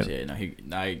like, I fuck guess, it.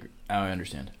 yeah. I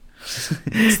understand.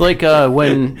 It's like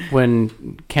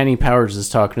when Kenny Powers is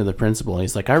talking to the principal, and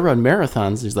he's like, I run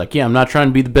marathons. He's like, yeah, I'm not trying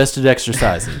to be the best at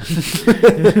exercising.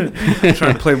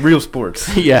 Trying to play real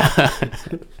sports. Yeah.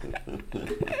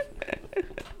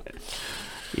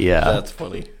 Yeah. That's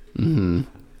funny. Hmm.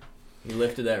 He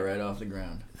lifted that right off the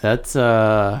ground. That's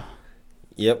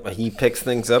Yep, he picks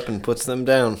things up and puts them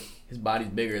down. His body's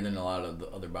bigger than a lot of the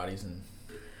other bodies, and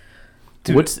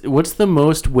Dude. what's the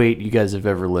most weight you guys have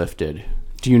ever lifted?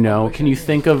 Do you know? Can you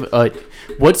think of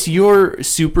what's your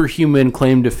superhuman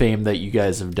claim to fame that you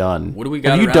guys have done? What do we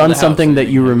got Have you around done the something house? that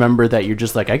you remember that you're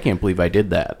just like, I can't believe I did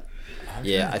that?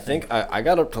 Yeah, I think I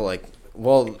got up to like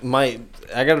Well, I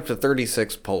got up to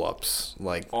 36 pull-ups.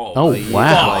 Like, Oh, a year-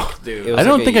 wow. Like, Dude. it was I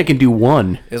don't like think I can do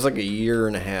one. It was like a year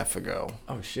and a half ago.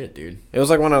 Oh shit, dude. It was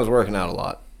like when I was working out a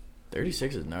lot.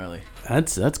 36 is gnarly.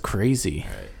 That's crazy.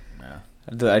 Yeah.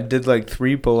 I did like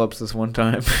 3 pull-ups this one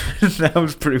time. That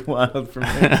was pretty wild for me.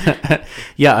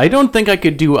 Yeah, I don't think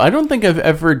I've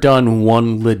ever done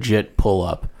one legit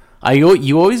pull-up.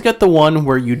 You always get the one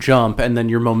where you jump and then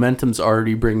your momentum's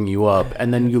already bringing you up,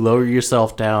 and then you lower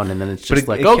yourself down, and then it's just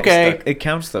okay, it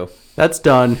counts though. that's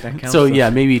done. That counts So though.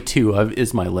 yeah, maybe 2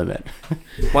 is my limit.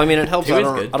 Well, I mean, it helps. Two I is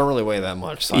don't, good. I don't really weigh that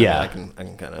much, so Yeah. I can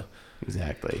kind of.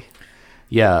 Exactly.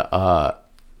 Yeah.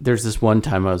 There's this one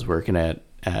time I was working at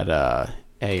a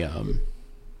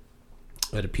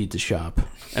pizza shop,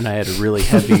 and I had a really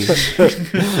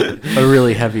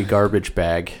heavy garbage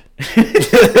bag,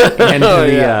 and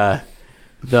the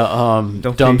Don't be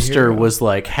a dumpster hero. was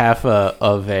like half It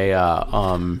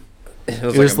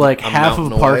it was like half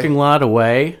of a parking lot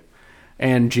away,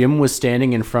 and Jim was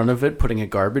standing in front of it putting a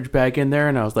garbage bag in there,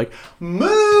 and I was like,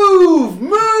 move,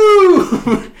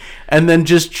 and then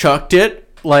just chucked it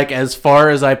like as far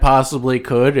as I possibly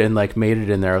could and like made it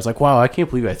in there. I was like, wow, I can't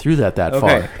believe I threw that Okay,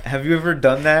 far. have you ever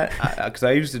done that? Because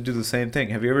I used to do the same thing.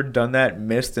 Have you ever done that,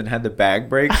 missed, and had the bag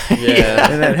break? Yeah.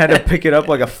 And then had to pick it up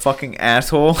like a fucking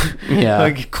asshole? Yeah.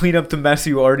 Like clean up the mess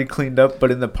you already cleaned up,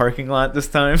 but in the parking lot this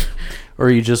time? Or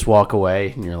you just walk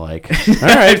away and you're like, all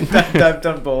right, I've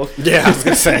done both. Yeah, I was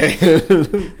gonna say.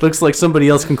 looks like somebody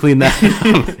else can clean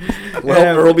that.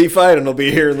 Well, Earl will be fine, and he'll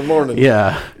be here in the morning.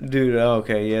 Yeah. Dude,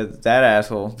 okay, yeah, that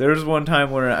asshole. There was one time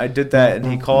when I did that, and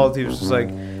he called. He was just like,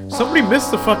 "Somebody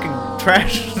missed the fucking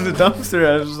trash in the dumpster."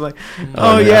 I was just like,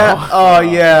 "Oh, no.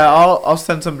 yeah, I'll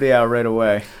send somebody out right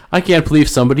away." I can't believe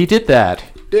somebody did that.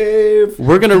 Dave.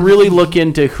 We're going to really look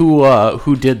into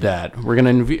who did that. We're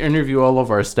going to interview all of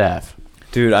our staff.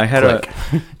 Dude, I had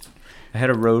Click. I had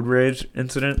a road rage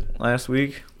incident last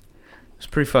week. It's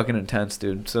pretty fucking intense,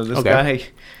 dude. So this Okay. guy,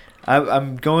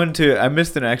 I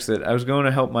missed an exit. I was going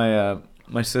to help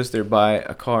my sister buy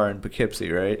a car in Poughkeepsie,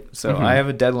 right? So Mhm. I have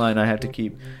a deadline I had to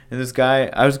keep. And this guy,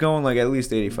 I was going like at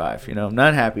least 85. You know, I'm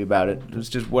not happy about it. It's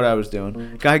just what I was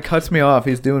doing. Guy cuts me off.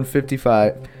 He's doing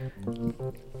 55.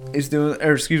 He's doing,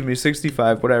 or excuse me,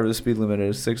 65, whatever the speed limit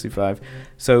is, 65.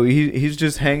 So he's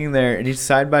just hanging there, and he's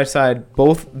side by side.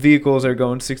 Both vehicles are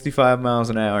going 65 miles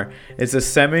an hour. It's a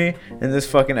semi and this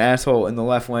fucking asshole in the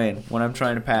left lane when I'm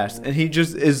trying to pass. And he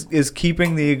just is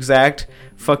keeping the exact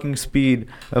fucking speed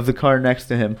of the car next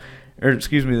to him. Or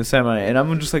excuse me, the semi. And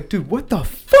I'm just like, dude, what the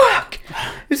fuck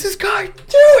is this guy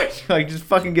doing? Like, just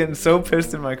fucking getting so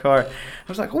pissed in my car. I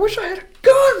was like, I wish I had a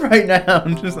gun right now.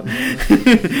 I'm just like,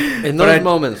 In But those I-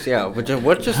 moments, yeah.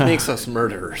 What just makes us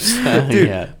murderers? Dude,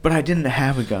 Yeah. but I didn't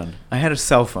have a gun. I had a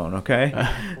cell phone, okay?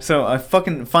 So I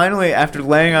fucking finally, after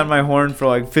laying on my horn for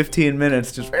like 15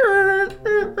 minutes, just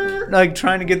like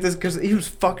trying to get this, because he was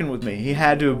fucking with me. He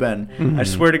had to have been. I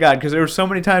swear to God, because there were so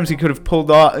many times he could have pulled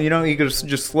off, you know, he could have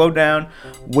just slowed down,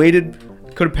 waited,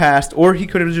 could have passed, or he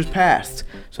could have just passed.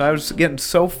 So I was getting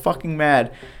so fucking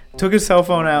mad. Took his cell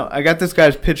phone out. I got this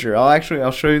guy's picture. I'll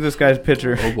show you this guy's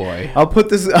picture. Oh, boy. I'll put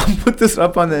this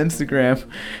up on the Instagram.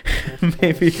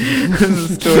 Maybe this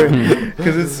is a story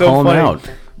because it's so Call him funny. out.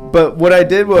 But what I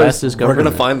did was, Blast his We're gonna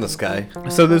government. find this guy.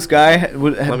 so this guy had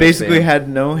me see basically him. had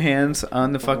no hands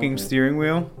on the fucking steering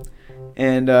wheel,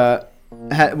 and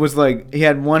was like, he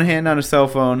had one hand on a cell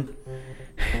phone,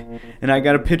 and I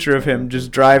got a picture of him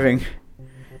just driving.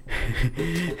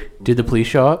 Did the police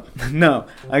show up? No,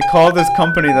 I called this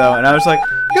company though, and I was like,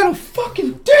 "You got a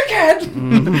fucking dickhead!"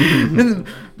 And-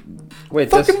 Wait,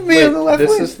 Fucking me on the left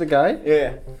this lane. is the guy?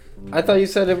 yeah. I thought you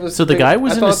said it was. So the guy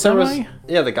was I in a thought there was- semi?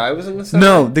 Yeah, the guy was in the semi.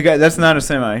 No, the guy. That's not a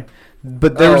semi.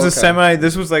 But there Oh, was a okay. semi.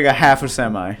 This was like a half a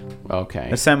semi. Okay.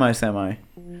 A semi.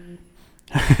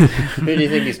 Who do you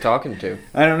think he's talking to?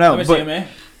 I don't know. Let me see But him, eh?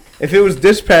 if it was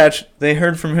dispatch, they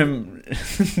heard from him.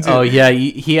 Oh, yeah.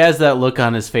 He has that look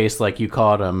on his face like you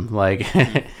caught him. Like,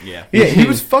 Yeah. Yeah, he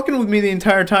was fucking with me the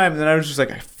entire time, and then I was just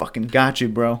like, I fucking got you,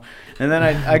 bro. And then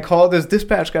I called this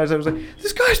dispatch guys. I was like,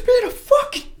 this guy's being a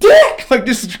fucking dick, like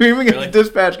just screaming at Really? the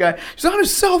dispatch guy. He's on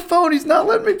his cell phone. He's not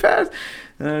letting me pass.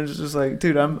 And I was just like,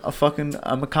 dude, I'm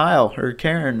a Kyle or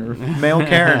Karen or male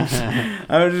Karen.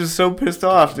 I was just so pissed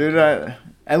off, dude.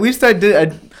 At least I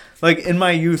did. Like in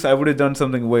my youth, I would have done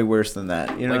something way worse than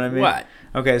that. You know what I mean? What?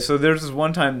 Okay, so there's this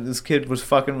one time this kid was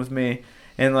fucking with me,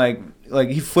 and like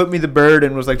he flipped me the bird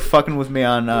and was like fucking with me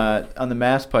on the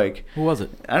Mass Pike. who was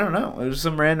it? I don't know. It was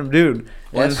some random dude.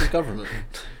 Well, And- that's his government.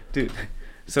 dude.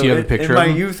 So Do you have a in picture my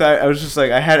of him? youth, I was just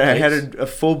like I had a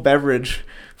full beverage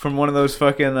from one of those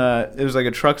fucking. It was like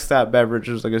a truck stop beverage.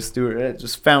 It was like a Stewart,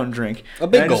 just fountain drink. A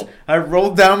big And gulp. I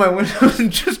rolled down my window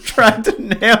and just tried to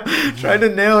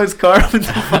nail his car with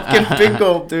the fucking big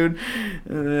gulp, dude.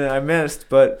 I missed,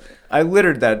 but I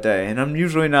littered that day, and I'm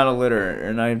usually not a litterer,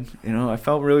 and I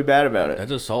felt really bad about it.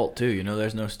 That's assault too. You know,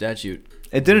 there's no statute.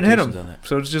 It didn't hit limitations on him, that.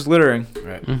 so it's just littering.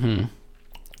 Right. Mm-hmm.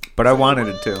 But I wanted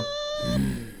it to.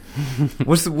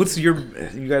 What's your?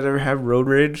 You guys ever have road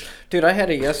rage? Dude, I had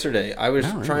it yesterday. I was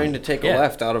Not trying really. to take a Yeah.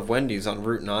 left out of Wendy's on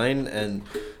Route 9, and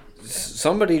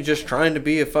somebody just trying to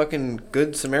be a fucking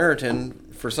good Samaritan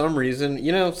for some reason.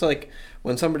 You know, it's like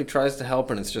when somebody tries to help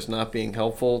and it's just not being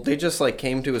helpful. They just like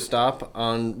came to a stop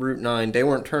on Route 9. They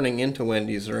weren't turning into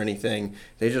Wendy's or anything.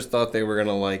 They just thought they were going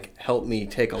to like help me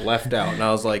take a left out. And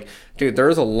I was like, dude,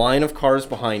 there's a line of cars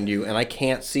behind you and I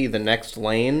can't see the next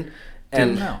lane.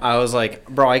 And no. I was like,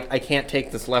 bro, I can't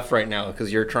take this left right now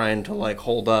because you're trying to like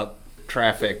hold up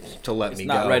traffic to let me It's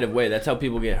not go. right of way. That's how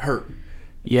people get hurt.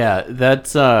 Yeah,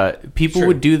 that's people Sure.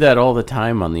 would do that all the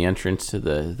time on the entrance to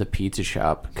the pizza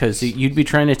shop because you'd be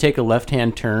trying to take a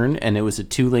left-hand turn and it was a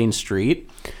 2-lane street,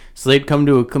 so they'd come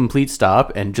to a complete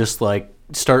stop and just like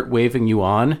start waving you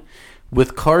on,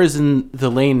 with cars in the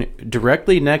lane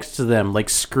directly next to them, like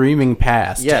screaming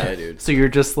past. Yeah, dude. So you're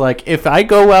just like, if I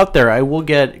go out there, I will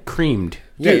get creamed.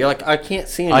 Yeah, you're like, I can't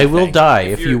see anything. I will die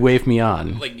If if you you're- wave me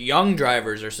on. Like, young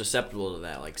drivers are susceptible to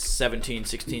that. Like 17,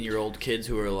 16-year-old kids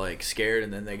who are like scared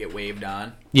and then they get waved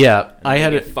on. Yeah, I They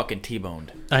had get a fucking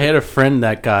T-boned. I had a friend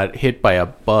that got hit by a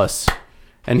bus,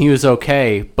 and he was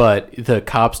okay, but the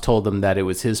cops told him that it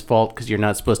was his fault because you're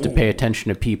not supposed to pay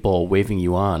attention to people waving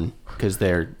you on because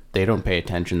they don't pay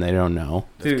attention, they don't know.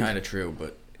 That's Dude. kind of true,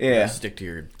 but you Yeah. gotta stick to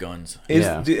your guns.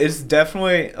 It's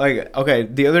definitely like, okay,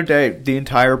 the other day the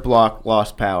entire block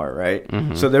lost power, right?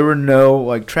 So there were no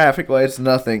like traffic lights,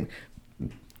 nothing.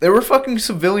 There were fucking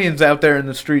civilians out there in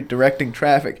the street directing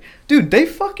traffic. Dude, they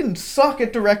fucking suck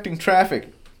at directing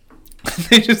traffic.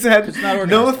 They just had It's not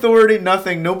no organized. authority,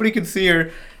 nothing. Nobody could see her,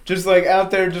 just like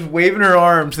out there just waving her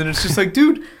arms, and it's just like,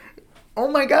 dude, oh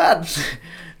my god.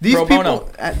 These Pro people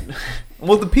bono.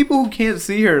 well, the people who can't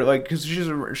see her, like, because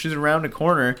she's around a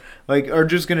corner, like, are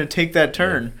just gonna take that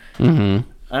turn. Mm-hmm.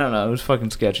 I don't know. It was fucking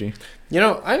sketchy. You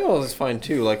know, I always find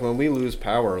too, like when we lose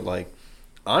power, like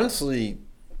honestly,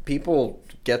 people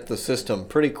get the system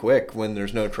pretty quick when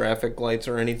there's no traffic lights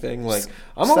or anything. Like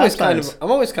I'm Stop always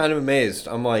signs. kind of amazed.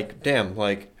 I'm like, damn,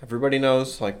 like everybody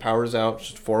knows, like power's out,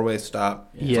 just 4-way stop.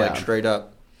 It's Yeah. like straight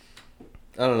up.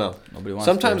 I don't know. Nobody wants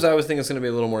Sometimes to. I always think it's going to be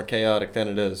a little more chaotic than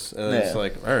it is, and it's Yeah.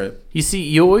 like, all right. You see,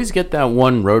 you always get that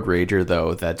one road rager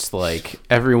though. That's like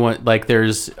everyone. Like,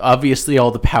 there's obviously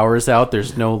all the power's out.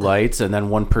 There's no lights, and then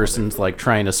one person's like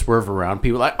trying to swerve around.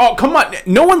 People are like, oh come on,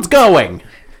 no one's going.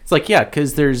 It's like, yeah,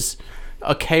 because there's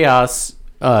a chaos.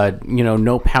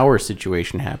 No power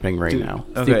situation happening right now.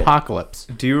 It's okay. the apocalypse.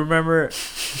 Do you remember?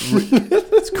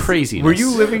 It's crazy. Were you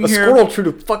living A here? squirrel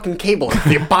through the fucking cable.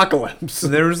 The apocalypse. So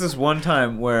there was this one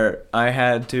time where I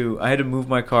had to move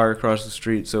my car across the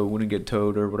street so it wouldn't get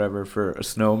towed or whatever for a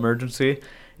snow emergency,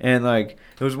 and like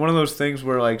it was one of those things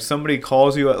where like somebody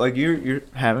calls you, like you're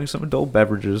having some adult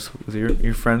beverages with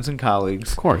your friends and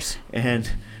colleagues, Of course. and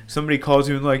somebody calls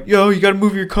you and like, yo, you gotta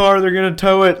move your car, they're gonna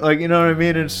tow it, like, you know what I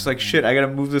mean? And it's just like, shit, I gotta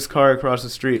move this car across the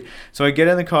street. So I get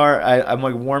in the car, I'm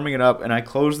like warming it up, and I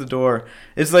close the door.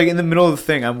 It's like in the middle of the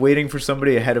thing, I'm waiting for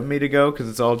somebody ahead of me to go because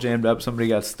it's all jammed up, somebody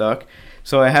got stuck.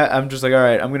 So I'm just like, all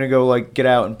right, I'm gonna go like get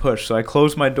out and push. So I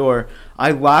closed my door. I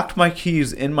locked my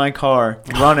keys in my car,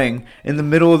 running in the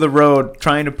middle of the road,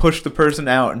 trying to push the person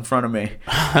out in front of me.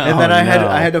 And then Oh, I no.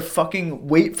 had to fucking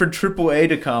wait for AAA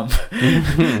to come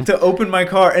to open my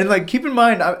car. And like, keep in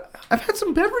mind, I've had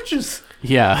some beverages. I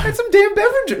Yeah. had some damn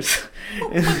beverages.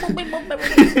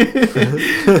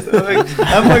 So, like,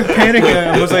 I'm like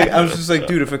panicking. I was just like,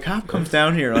 dude, if a cop comes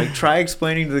down here, like, try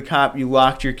explaining to the cop you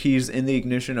locked your keys in the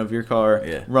ignition of your car,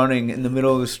 Yeah. running in the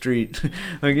middle of the street.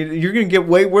 Like, you're gonna get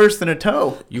way worse than a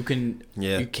tow. You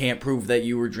Yeah. You can't prove that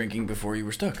you were drinking before you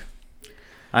were stuck.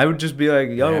 I would just be like,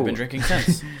 You yo, have been drinking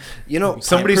since. You know,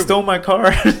 somebody stole my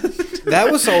car. that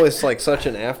was always like such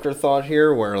an afterthought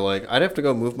here where like I'd have to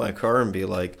go move my car and be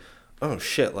like, oh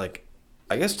shit, like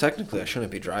I guess technically I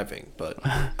shouldn't be driving, but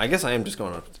I guess I am just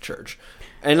going up to church.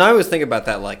 And I always think about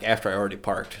that like after I already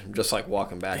parked, just like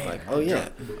walking back, like, oh yeah,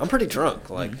 I'm pretty drunk.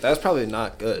 Like that's probably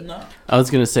not good. No. I was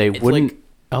gonna say, It's wouldn't. like-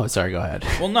 Oh, sorry. Go ahead.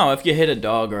 Well, no. If you hit a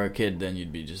dog or a kid, then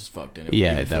you'd be just fucked in it.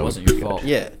 Yeah, if that it would wasn't be your good. fault.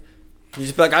 Yeah, you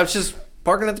just be like, I was just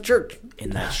parking at the church.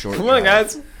 In that short. Come on, drive.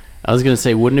 guys. I was gonna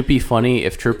say, wouldn't it be funny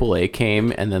if AAA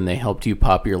came and then they helped you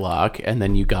pop your lock, and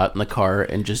then you got in the car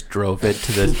and just drove it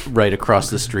to the right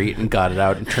across the street and got it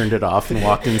out and turned it off and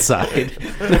walked inside?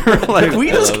 They were like, we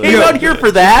just came out here for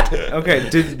that. Okay,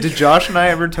 did Josh and I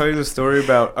ever tell you the story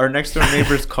about our next door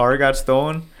neighbor's car got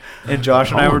stolen? And Josh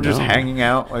and I were just hanging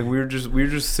out, like we were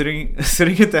just sitting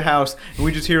at the house, and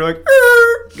we just hear like,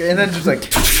 and then just like,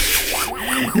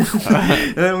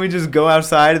 and then we just go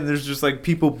outside, and there's just like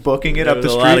people booking it up the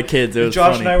street. A lot of kids. It was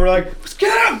Josh funny. and I were like, let's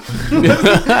get him!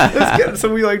 Let's get him!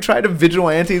 So we like tried to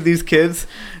vigilante these kids.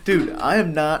 Dude, I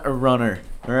am not a runner.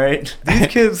 All right, these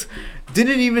kids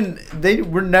we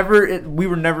were never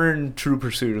in true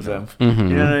pursuit of them. Mm-hmm.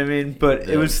 You know what I mean? But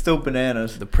it was still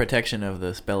bananas. The protection of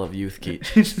the spell of youth Yeah,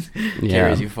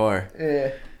 carries you far.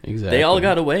 Yeah. exactly. They all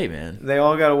got away, man. They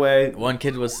all got away. One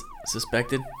kid was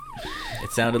suspected.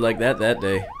 It sounded like that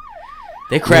day.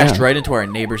 They crashed right into our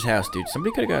neighbor's house, dude.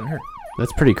 Somebody could have gotten hurt.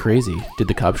 That's pretty crazy. Did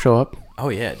the cops show up? Oh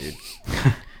yeah, dude.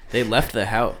 They left the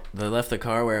house. They left the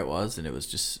car where it was, and it was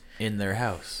just in their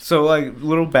house. So, like,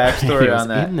 little backstory It was on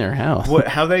that. in their house.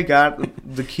 How they got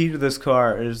the key to this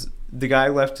car is the guy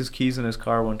left his keys in his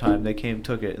car one time. They came,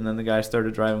 took it, and then the guy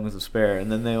started driving with a spare.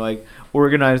 And then they, like,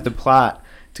 organized a plot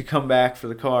to come back for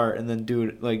the car and then do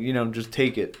it, like, you know, just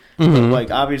take it. Mhm. But,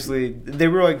 like, obviously, they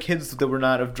were, like, kids that were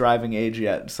not of driving age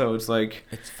yet. So it's like...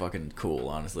 It's fucking cool,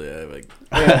 honestly. Yeah.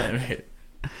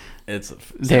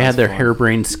 They had their fun.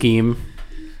 harebrained scheme.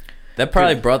 That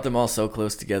probably brought them all so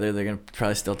close together. They're gonna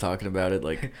probably still talking about it.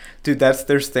 Like, Dude, that's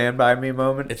their Stand By Me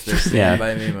moment. it's their Stand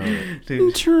By Me moment.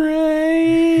 Dude.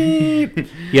 Train.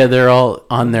 Yeah, they're all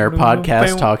on their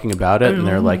podcast talking about it, and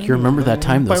they're like, "You remember that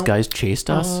time those guys chased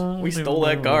us? We stole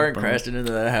that car and crashed it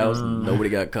into that house, and nobody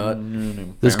got caught.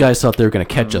 Those guys thought they were gonna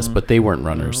catch us, but they weren't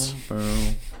runners."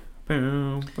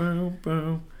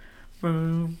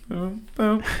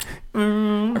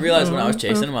 I realized when I was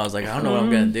chasing them, I was like, I don't know what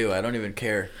I'm gonna do. I don't even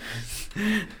care.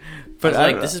 But I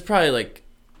was like, this is probably like,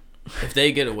 if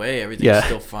they get away, everything's Yeah.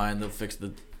 still fine. They'll fix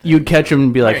the. You'd catch them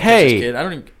and be like, I can't catch this "Hey, kid. I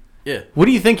don't even. Yeah. what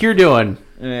do you think you're doing?"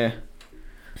 Yeah.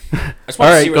 I just All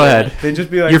want to right, see where go they're ahead. They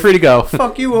just be like, You're free to go.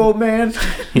 fuck you, old man.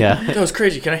 Yeah. at. That was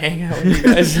crazy. Can I hang out with you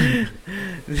guys?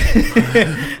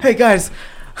 Hey, guys.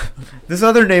 This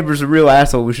other neighbor's a real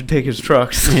asshole. We should take his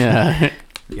trucks. Yeah.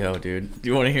 Yo, dude, do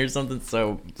you want to hear something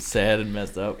so sad and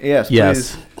messed up? Yes,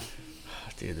 Yes. please.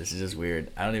 Dude, this is just weird.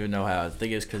 I don't even know how. I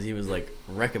think it's because he was like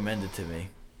recommended to me,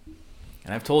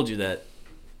 and I've told you that.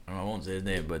 I won't say his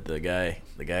name, but the guy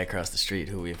across the street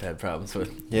who we've had problems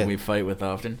with, Yeah. we fight with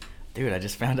often. Dude, I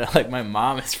just found out like my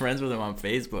mom is friends with him on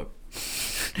Facebook.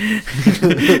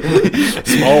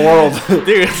 Small world. Dude,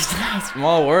 it's not a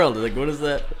small world. Like, what is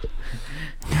that?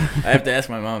 I have to ask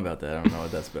my mom about that. I don't know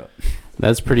what that's about.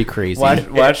 That's pretty crazy.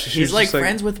 Watch. He's she's like just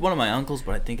friends with one of my uncles,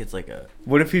 but I think it's like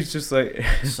What if he's just like,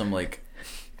 some like.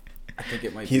 I think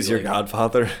it might. He's be your like,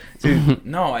 godfather. dude,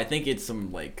 No, I think it's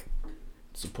some like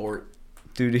support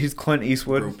dude, he's Clint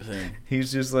Eastwood. group thing.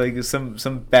 He's just like some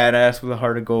badass with a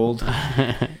heart of gold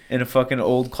in a fucking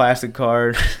old classic car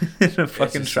in a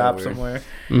fucking just so shop weird. somewhere.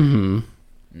 Mm-hmm.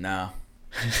 He's Nah,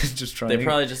 just trying. they to,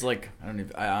 probably just like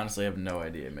I honestly have no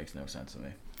idea. It makes no sense to me.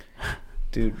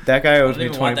 dude, that guy I owes don't me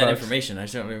even want 20 that bucks. information. I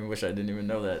don't even wish I didn't even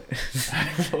know that. I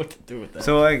don't know what to do with that.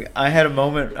 So like, I had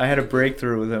a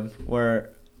breakthrough with him where,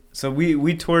 so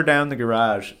we tore down the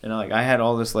garage and like I had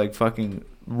all this like fucking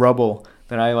rubble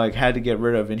that I like had to get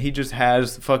rid of, and he just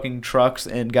has fucking trucks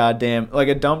and goddamn like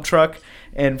a dump truck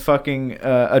and fucking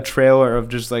a trailer of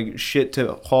just like shit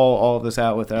to haul all of this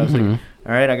out with. And I was like,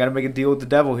 all right, I got to make a deal with the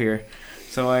devil here.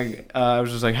 So like I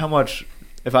was just like, how much?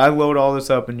 If I load all this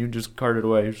up and you just cart it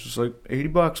away, he's just like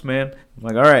 $80, man. I'm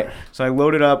like, all right. So I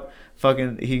load it up.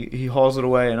 Fucking he hauls it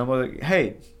away, and I'm like,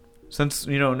 hey, since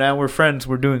you know now we're friends,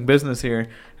 we're doing business here.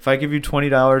 If I give you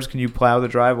 $20, can you plow the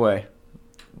driveway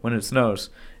when it snows?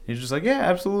 And he's just like, yeah,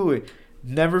 absolutely.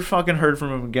 Never fucking heard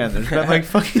from him again. There's been like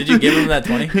fucking. Did you give him that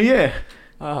 20? Yeah.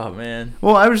 Oh man.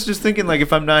 Well, I was just thinking like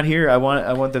if I'm not here, I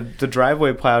want the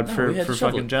driveway plowed No, for we had to shovel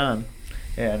fucking it. John.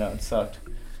 Yeah, I know it sucked.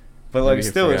 But like Maybe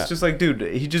you still, it's forgot. just like, dude,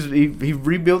 he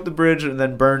rebuilt the bridge and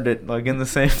then burned it like in the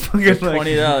same fucking like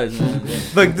 $20, man.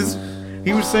 like this.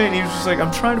 He was saying, he was just like,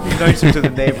 I'm trying to be nicer to the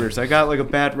neighbors. I got like a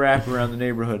bad rap around the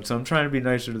neighborhood, so I'm trying to be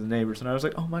nicer to the neighbors. And I was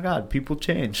like, oh my god, people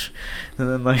change. And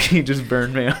then like he just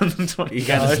burned me on the $20. You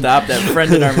gotta stop that.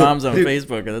 Friending our moms on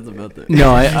Facebook. That's about that.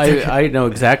 No, I know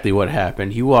exactly what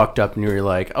happened. You walked up and you were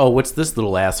like, "Oh, what's this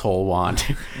little asshole want?"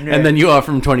 Yeah. And then you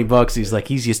offer him $20. He's like,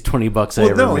 "Easiest $20 I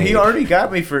Well, ever no, made." he already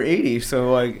got me for 80.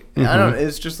 So like, I Mhm. don't.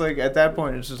 It's just like at that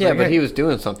point, it's just Yeah, like, but hey, he was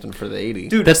doing something for the 80.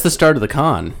 dude. That's the start of the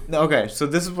con. Okay, so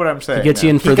this is what I'm saying. He gets now. you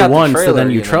in He for the got the one, so trailer, then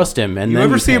you you know. trust him, and You then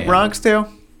ever see a pay him. Bronx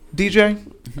Tale?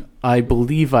 DJ? I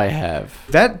believe I have.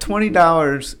 That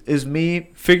 $20 is me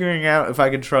figuring out if I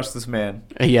can trust this man.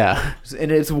 Yeah.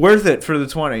 And it's worth it for the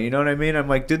 20. You know what I mean? I'm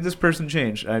like, did this person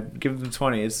change? I give them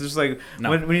 20. It's just like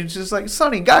No. when he's just like,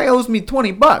 Sonny, guy owes me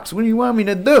 $20. What do you want me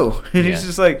to do? And he's Yeah.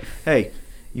 just like, hey,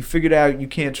 you figured out you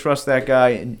can't trust that guy,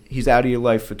 and he's out of your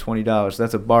life for $20.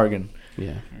 That's a bargain.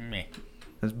 Yeah. Meh.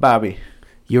 That's Bobby.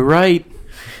 You're right.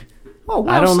 Oh,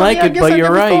 wow, I don't Sonny, like it, guess but I you're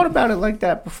never right. thought about it like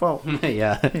that before.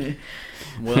 Yeah.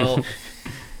 Well,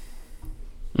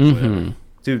 Mm-hmm.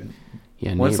 Dude,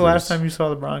 Yeah. when's the last Neighbors. time you saw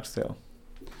The Bronx Tale?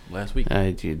 last week.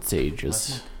 I did say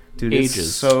ages. Dude, Ages.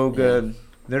 it's so good.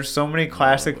 There's so many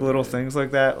classic little things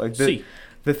like that. Like the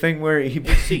thing where he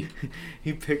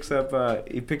picks up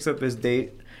his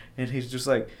date, and he's just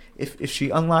like, if she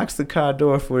unlocks the car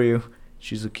door for you,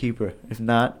 she's a keeper. If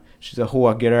not, she's a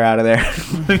whore. Get her out of there.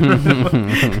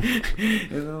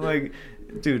 And then like,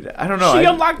 dude, I don't know. She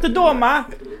unlocked the door, ma.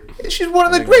 She's one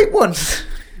of the great ones.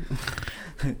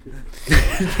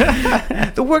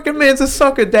 The working man's a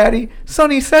sucker, Daddy.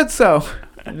 Sonny said so.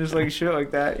 And just like shit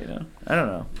like that, you know. I don't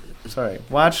know. Sorry.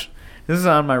 Watch. This is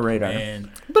on my radar. And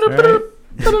Alright?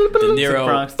 De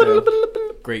Bronx Niro,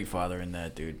 Tale. great father in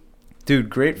that, dude. Dude,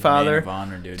 great Man father. of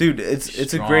honor, dude. Dude, it's a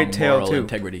Strong great tale moral too.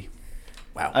 Integrity.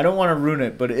 Wow. I don't want to ruin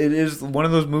it, but it is one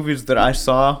of those movies that I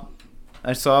saw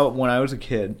it when I was a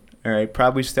kid. All right,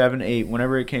 probably 7, 8,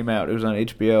 whenever it came out. It was on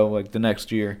HBO like the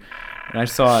next year. And I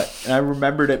saw it, and I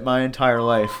remembered it my entire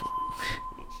life.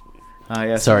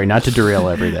 Yes. Sorry, not to derail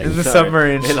everything. It's a Sorry.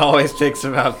 submarine. It always takes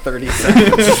about 30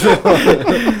 seconds.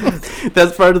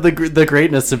 That's part of the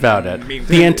greatness about it.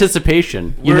 The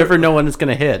anticipation. You We're- never know when it's going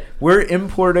to hit. We're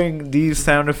importing these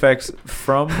sound effects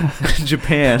from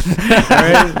Japan. All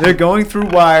right? They're going through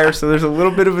wire, so there's a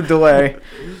little bit of a delay.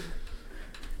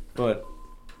 But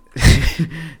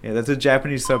yeah, that's a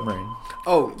Japanese submarine.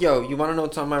 Oh, yo, you want to know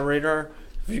what's on my radar?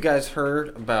 Have you guys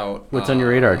heard about... What's on your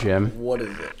radar, Jim? What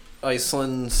is it?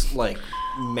 Iceland's, like,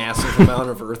 massive amount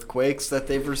of earthquakes that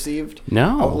they've received?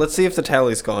 No. Oh, let's see if the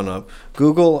tally's gone up.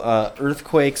 Google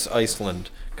earthquakes Iceland.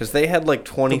 Because they had, like,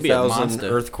 Could be a 20,000 monster.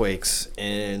 earthquakes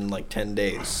in, like, 10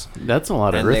 days. That's a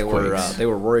lot of And earthquakes. they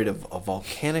were worried of a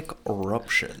volcanic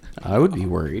eruption. I would be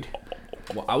worried.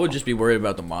 Well, I would just be worried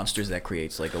about the monsters that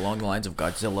creates, like along the lines of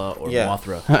Godzilla or Yeah.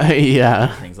 Mothra,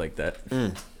 Yeah. things like that.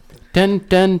 Dun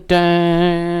dun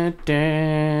dun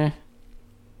dun.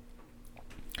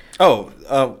 Oh,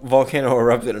 volcano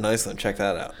erupted in Iceland. Check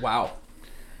that out. Wow.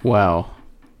 Wow.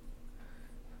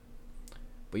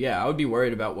 But yeah, I would be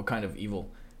worried about what kind of evil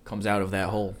comes out of that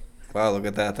hole. Wow, look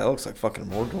at that. That looks like fucking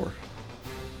Mordor.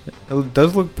 It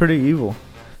does look pretty evil.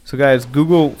 So guys,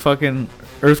 Google fucking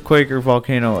earthquake or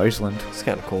volcano Iceland. It's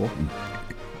kind of cool.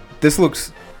 This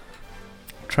looks.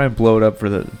 Try and blow it up for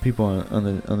the people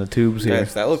on the tubes here.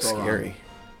 Guys, that looks Scroll scary.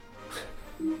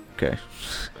 Okay.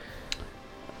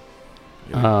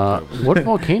 What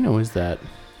volcano is that?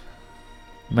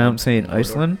 Mount Saint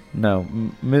Iceland? No,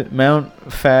 Mount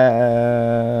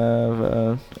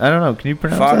I don't know. Can you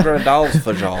pronounce that?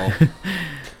 Fagradalsfjall.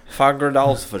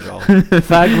 Fagradalsfjall.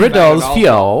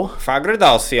 Fagradalsfjall.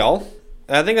 Fagradalsfjall.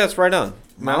 I think that's right on.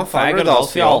 Mount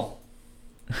Fagradalsfjall.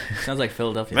 Sounds like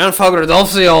Philadelphia. Mount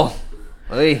Fagradalsfjall.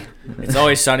 Hey. It's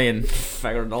always sunny in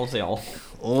Philadelphia.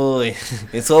 Oy.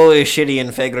 It's always shitty in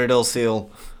Fagradalsfjall.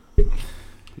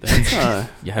 That's,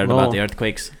 You heard well, about the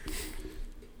earthquakes?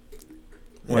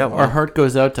 Yeah, Our heart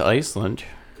goes out to Iceland.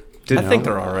 I think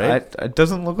they're all right. It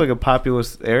doesn't look like a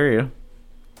populous area.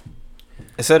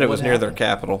 I said it was What near their happened?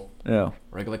 capital. Yeah.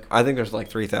 Reykjavik? I think there's like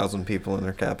 3,000 people in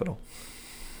their capital.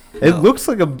 It No. looks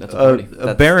like That's a party.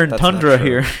 a barren That's not tundra true.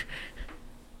 here.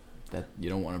 That you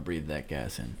don't want to breathe that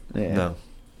gas in. Yeah. No.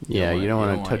 Yeah, you don't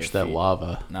wanna- want to you don't touch wanna that get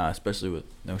lava. Nah, especially with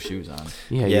no shoes on.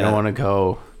 Yeah, you Yeah. don't want to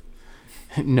go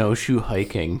no shoe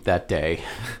hiking that day.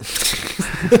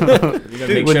 You're gonna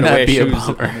make Wouldn't to that wear be a shoes.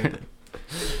 bummer?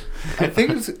 I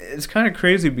think it's kind of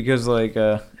crazy because like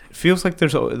it feels like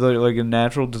there's like a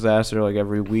natural disaster like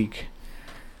every week.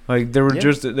 Like there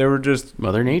were just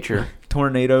Mother Nature.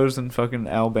 tornadoes in fucking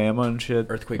Alabama and shit.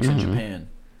 Earthquakes Mhm. in Japan.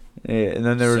 Yeah, and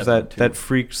then there was 7-2. that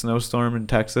freak snowstorm in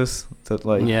Texas that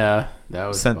like Yeah, that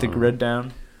was sent the bummer. grid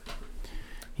down.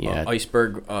 Yeah,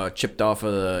 Iceberg chipped off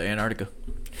of the Antarctica.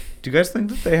 Do you guys think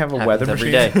that they have a Happens weather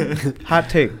every machine? Hot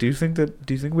take. Do you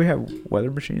think we have weather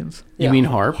machines? You mean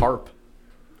harp? Harp.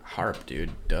 Harp,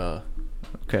 dude. Duh.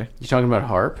 Okay. You talking about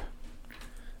harp?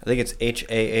 I think it's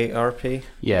HAARP.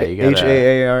 Yeah, you got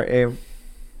HAARA.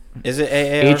 Is it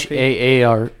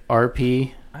AARP?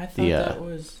 HAARP I thought The, that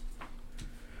was.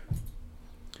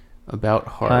 about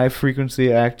harp. High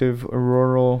frequency active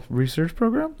auroral research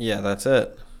program. Yeah, that's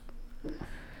it.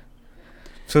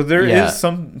 So there is Yeah.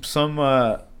 some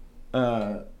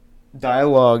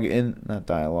dialogue not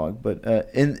dialogue, but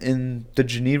in the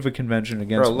Geneva Convention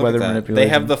against Bro, look weather at that. manipulation. They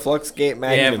have the Fluxgate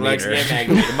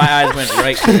magnemeter. My eyes went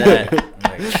right to that.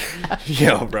 I'm like,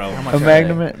 Yo, bro. how much a are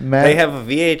they? magnet. They have a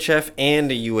VHF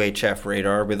and a UHF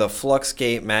radar with a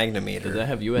Fluxgate magnemeter. Does that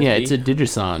have USB? Yeah, it's a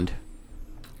digisonde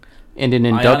and an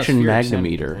Ionosphere induction exam-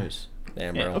 magnemeter.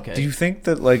 Damn, Yeah, bro. okay. Do you think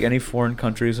that like any foreign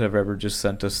countries have ever just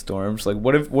sent us storms? Like,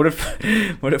 what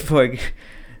if like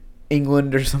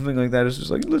England or something like that is just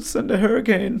like, let's send a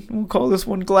hurricane. We'll call this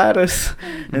one Gladys,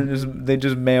 and they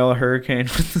just mail a hurricane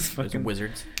with this There's fucking.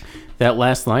 wizards. That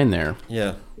last line there.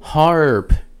 Yeah.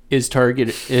 HARP is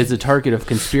a target of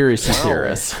conspiracy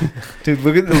theorists Dude,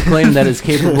 look at who the claim that it's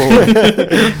capable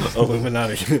of,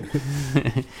 Illuminati.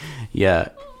 yeah.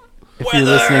 If you're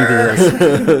listening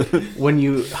to this, when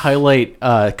you highlight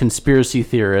conspiracy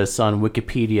theorists on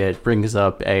Wikipedia, it brings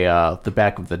up the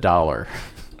back of the dollar.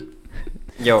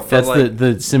 Yo, for That's like,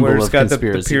 the symbol where it's of got the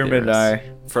conspiracy pyramid theorists.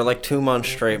 eye. for like 2 months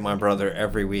straight, my brother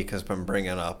every week has been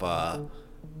bringing up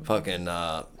fucking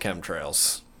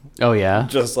chemtrails. Oh yeah.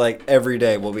 Just like every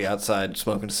day we'll be outside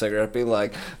smoking a cigarette, be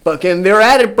like, fucking, they're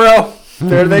at it, bro.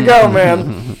 There they go,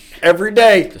 man. Every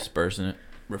day. Dispersing it,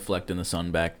 reflecting the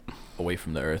sun back away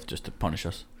from the earth just to punish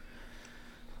us.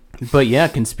 But yeah,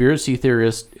 conspiracy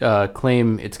theorists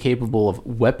claim it's capable of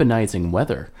weaponizing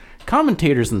weather.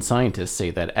 Commentators and scientists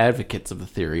say that advocates of the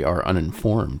theory are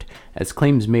uninformed, as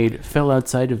claims made fell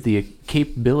outside of the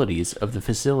capabilities of the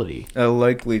facility, A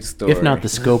likely story. if not the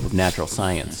scope of natural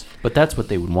science. But that's what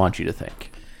they would want you to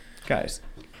think. Guys,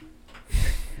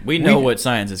 We know what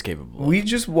science is capable of. we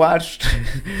just watched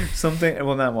something.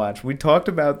 Well, not watched. We talked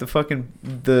about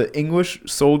the English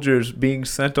soldiers being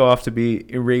sent off to be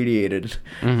irradiated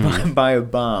by a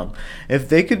bomb. If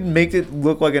they could make it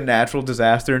look like a natural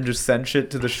disaster and just send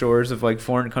shit to the shores of like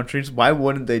foreign countries, why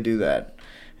wouldn't they do that?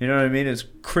 You know what I mean? It's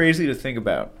crazy to think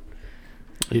about.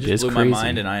 It just is blew crazy. my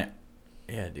mind, and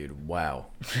yeah, dude, wow.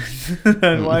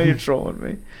 And why are you trolling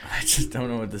me? I just don't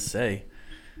know what to say.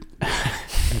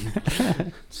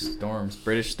 Storms,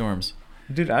 British storms.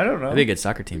 Dude, I don't know. I think it's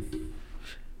soccer team.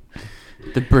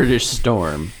 The British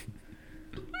Storm.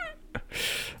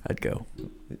 I'd go.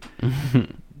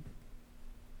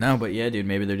 No, but yeah, dude,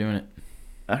 maybe they're doing it.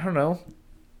 I don't know.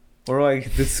 Or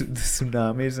like the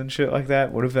tsunamis and shit like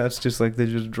that. What if that's just like they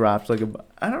just dropped like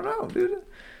I don't know, dude.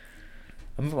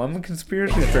 I'm a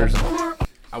conspiracy person.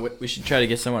 We should try to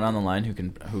get someone on the line who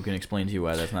can explain to you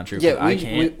why that's not true. 'cause Yeah, I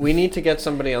can't. we need to get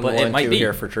somebody on But the it line might too be.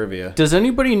 here for trivia. Does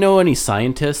anybody know any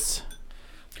scientists?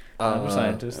 I'm a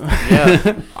scientist.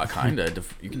 Yeah, Kinda.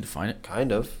 You can define it.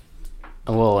 kind of.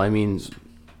 Well, I mean,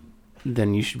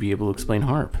 then you should be able to explain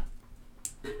HARP.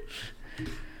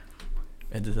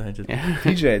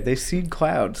 PJ, they seed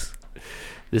clouds.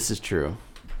 This is true.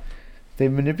 They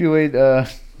manipulate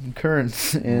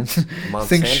currents and sink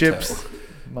Monsanto. ships.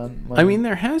 I mean,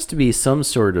 there has to be some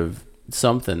sort of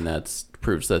something that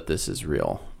proves that this is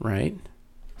real, right?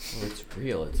 Well, it's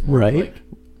real. It's more Right. like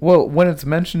well, when it's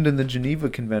mentioned in the Geneva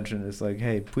Convention, it's like,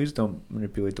 hey, please don't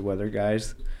manipulate the weather,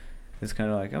 guys. It's kind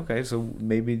of like, okay, so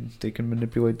maybe they can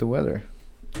manipulate the weather.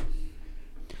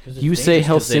 'cause it's You say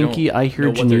dangerous 'cause they Helsinki, don't I hear know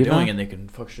what they're Geneva. doing, and they can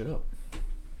fuck shit up.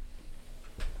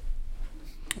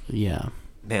 Yeah.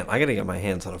 Man, I gotta get my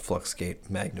hands on a Fluxgate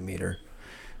magnemeter.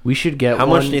 We should get How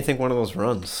one. much do you think one of those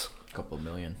runs? A couple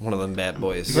million. One of them bad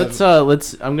boys. Let's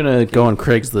I'm gonna go on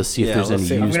Craigslist, see if Yeah, there's let's any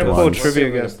see. I'm used gonna pull a ones. trivia Let's see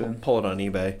if we guest can in. Pull it on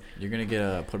eBay. You're gonna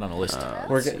get put on a list.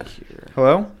 We're Let's get- see here.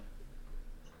 Hello?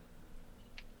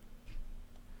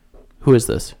 Who is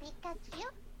this?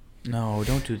 No,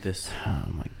 don't do this. Oh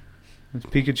my. It's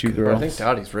Pikachu Bro, girl. I think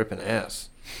Dottie's ripping ass.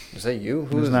 Is that you?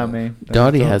 Who It's is not that? me.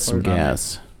 Dottie That's has some not me.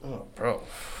 gas. Oh, bro.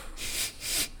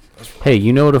 Hey,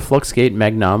 you know what a Fluxgate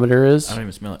magnometer I is? don't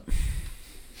even smell it.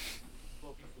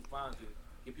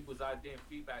 Get people's idea and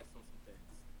feedback on some things.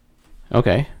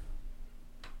 Okay.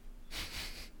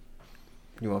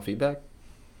 You want feedback?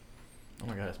 Oh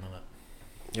my god, I smell that.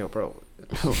 Yo, bro.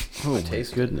 Oh my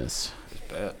taste it. goodness. It's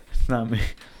bad. It's not me.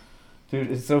 Dude,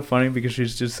 it's so funny because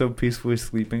she's just so peacefully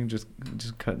sleeping, just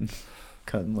cutting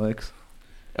licks.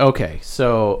 Okay,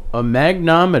 so a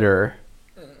magnometer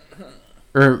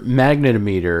or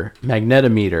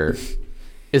magnetometer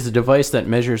is a device that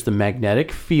measures the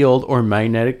magnetic field or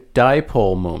magnetic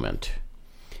dipole moment.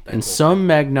 And some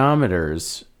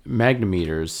magnometers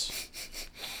measure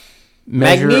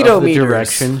of the Magnetometers.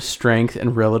 direction, strength,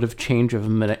 and relative change of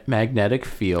a magnetic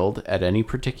field at any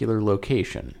particular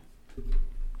location.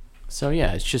 So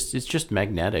yeah, it's just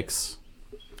magnetics.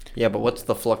 Yeah, but what's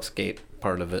the Fluxgate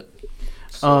part of it?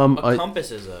 A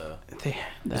compass is a. They,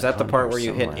 Is that the part where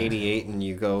you hit somewhere. 88 and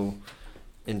you go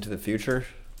Into the future?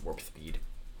 Warp speed.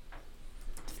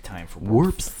 It's time for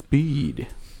Warp speed.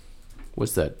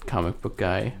 What's that comic book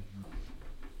guy?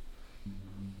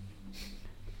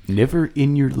 Never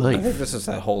in your I think life. this is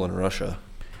that hole in Russia.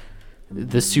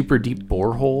 The super deep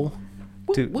borehole.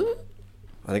 Dude,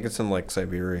 I think it's in like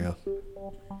Siberia.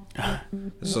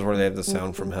 This is where they have the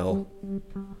sound from hell.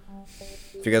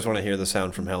 If you guys want to hear the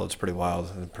sound from hell, it's pretty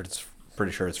wild. I'm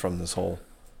pretty sure it's from this hole.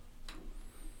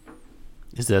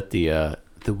 Is that the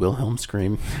Wilhelm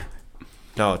scream?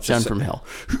 No, it's Sound just from hell.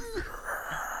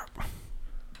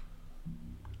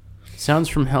 Sounds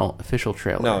from Hell official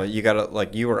trailer. No, you gotta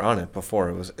like you were on it before.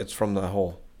 It's from the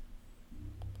hole.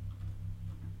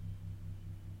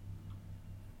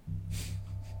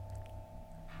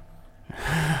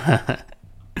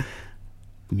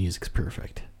 The music's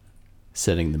perfect.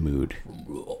 Setting the mood.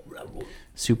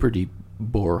 Super deep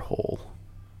borehole.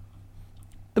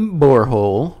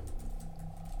 Borehole.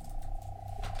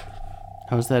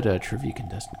 How's that trivia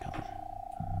contestant going?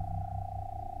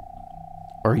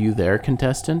 Are you there,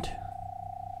 contestant?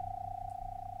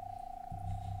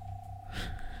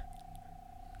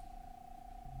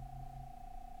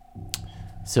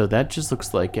 So that just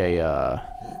looks like a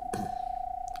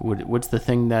what's the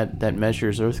thing that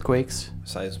measures earthquakes?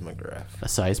 Seismograph. A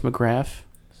seismograph?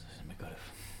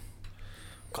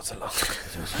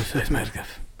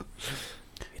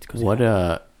 What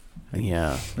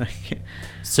yeah.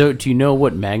 So do you know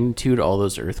what magnitude all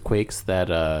those earthquakes that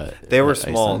They were that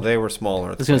small. Iceland- They were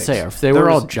smaller. I was gonna say if they There were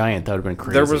all was- giant, that would have been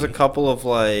crazy. There was a couple of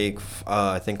like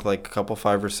I think like a couple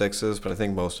 5 or 6s, but I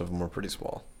think most of them were pretty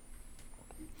small.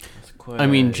 I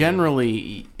mean,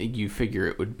 generally, you figure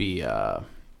it would be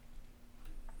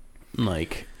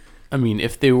like, I mean,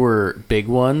 if they were big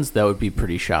ones, that would be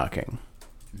pretty shocking.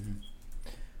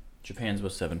 Japan's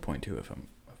was 7.2 if I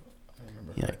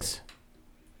remember. Yikes.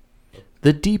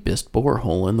 The deepest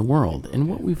borehole in the world, and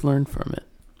what we've learned from it.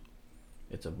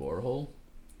 It's a borehole.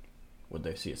 Would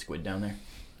they see a squid down there?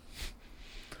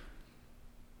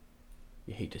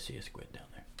 You hate to see a squid down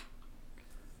there.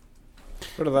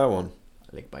 What of that one?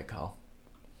 Lake Baikal.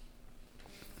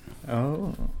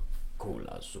 oh.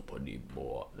 Cola super deep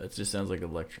boy. That just sounds like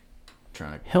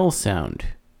electronic. Hell Sound.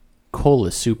 Coal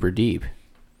is super deep.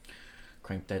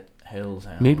 Crank that hell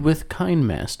sound. Made with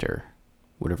Kindmaster.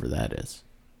 Whatever that is.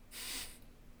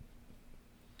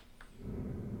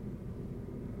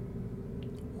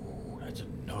 Ooh, that's a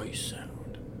nice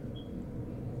sound.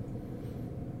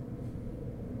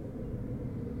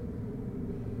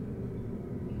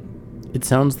 It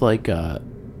sounds like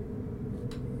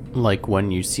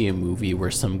when you see a movie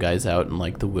where some guy's out in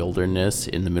like the wilderness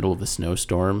in the middle of a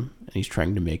snowstorm and he's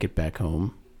trying to make it back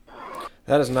home.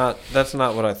 That's not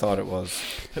what I thought it was.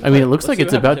 I mean, it looks like see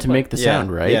it's what about happens to if I- make the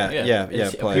sound, right? Yeah.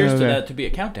 It Play. appears to Okay. that to be a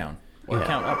countdown. Or Yeah.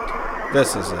 count up.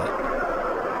 This is it.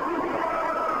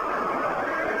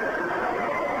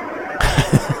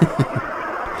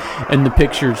 And the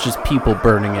picture is just people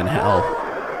burning in hell.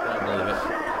 I don't believe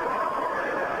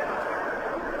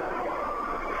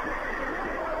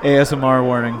it. ASMR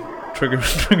warning. Trigger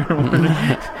warning.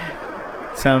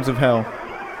 Sounds of hell.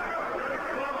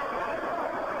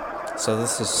 So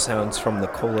this is sounds from the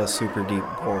Kola Super Deep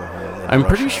borehole. I'm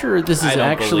pretty sure this I is don't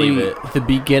actually believe it. the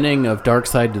beginning of Dark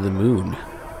Side to the Moon.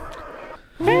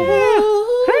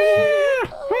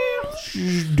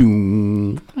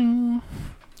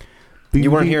 You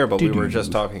weren't here, but we were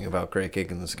just talking about Great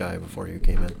Gig in the Sky before you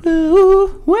came in.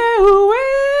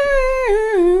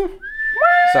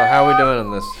 So how are we doing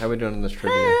in this? How are we doing in this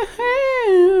trivia?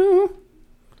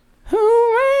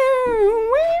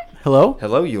 Hello?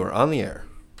 Hello, you are on the air.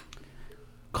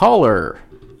 Caller,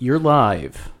 you're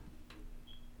live.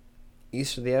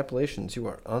 East of the Appalachians, you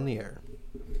are on the air.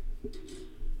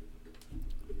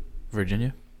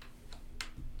 Virginia?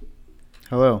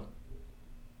 Hello.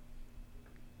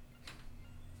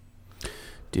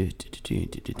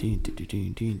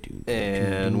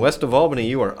 And west of Albany,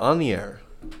 you are on the air.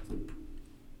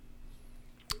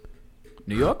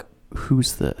 New York?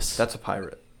 Who's this? That's a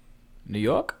pirate. New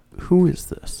York? Who is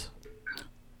this?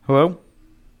 Hello?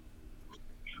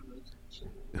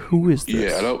 Who is this?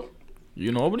 Yeah, hello. You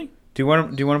in Albany? Do you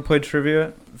want to play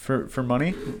trivia for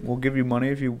money? We'll give you money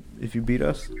if you beat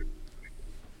us.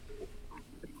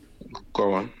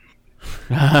 Go on.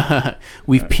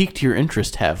 We've piqued your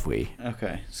interest, have we?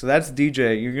 Okay. So that's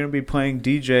DJ. You're going to be playing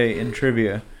DJ in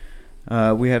trivia.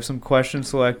 We have some questions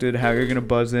selected. How you're going to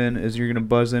buzz in is you're going to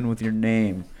buzz in with your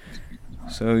name.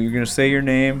 So you're going to say your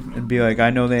name and be like, I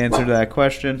know the answer to that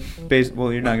question.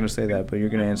 Well, you're not going to say that, but you're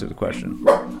going to answer the question.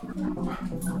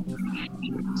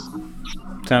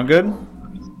 Sound good?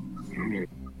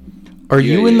 Are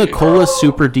you in the Cola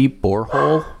Super Deep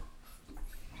borehole?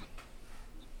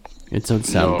 It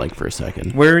sounded No. like for a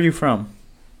second. Where are you from?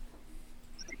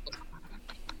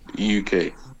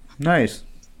 UK. Nice.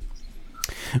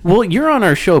 Well, you're on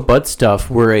our show, Butt Stuff.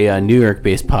 We're a New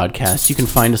York-based podcast. You can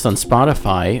find us on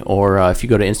Spotify, or if you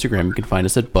go to Instagram, you can find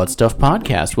us at Butt Stuff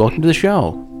Podcast. Welcome to the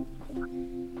show.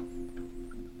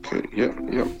 Okay,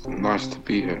 yep. Nice to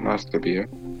be here.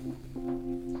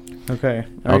 Okay.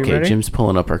 Are you Okay, ready? Jim's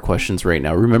pulling up our questions right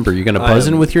now. Remember, you're going to I buzz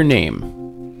in am- with your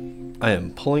name. I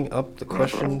am pulling up the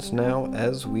questions now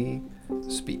as we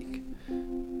speak.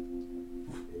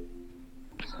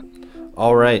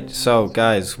 All right, so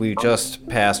guys, we just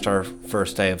passed our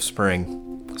first day of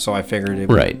spring, so I figured it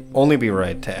would Right. only be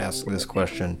right to ask this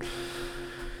question.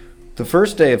 The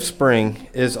first day of spring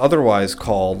is otherwise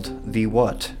called the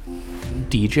what?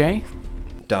 DJ?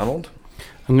 Donald?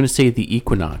 I'm going to say the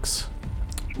equinox.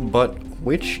 But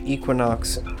which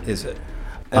equinox is it?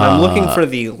 And I'm looking for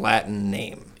the Latin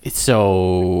name.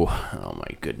 So, oh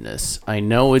my goodness. I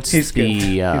know it's He's good.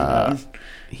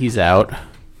 He's out.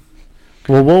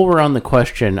 Well, while we're on the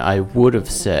question, I would have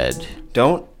said,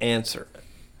 Don't answer it.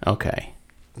 okay.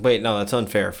 Wait, no, that's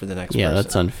unfair for the next Yeah, person.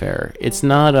 that's unfair. It's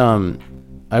not,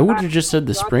 I would have just said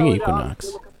the spring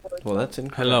equinox. Well, that's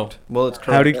incorrect. Hello. Well, it's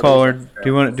correct. Howdy, caller. Do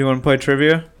you want to play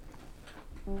trivia?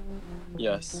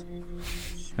 Yes,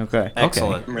 Okay.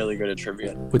 Excellent. I'm really good at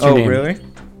trivia. What's your Oh, name? really?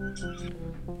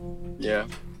 Yeah,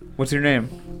 What's your name?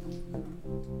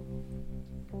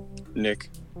 Nick.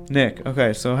 Nick.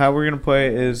 Okay, so how we're gonna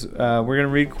play is we're gonna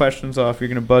read questions off. You're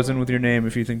gonna buzz in with your name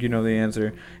if you think you know the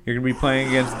answer. You're gonna be playing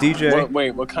against DJ.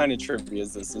 Wait, what kind of trivia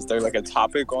is this? Is there like a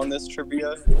topic on this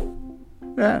trivia?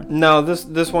 Yeah. No,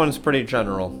 this one's pretty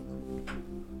general.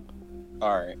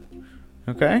 All right.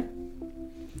 Okay.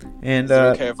 And Is it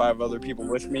okay if I have other people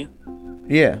with me?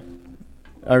 yeah.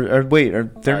 They're not Alright,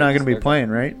 gonna be okay. playing,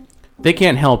 right? They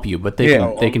can't help you, but they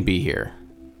Yeah. can be here.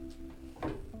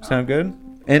 Sound good?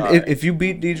 And Alright. if you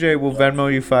beat DJ, we'll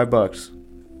Venmo you $5.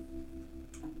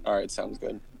 All right, sounds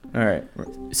good. All right.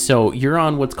 So you're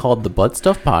on what's called the Butt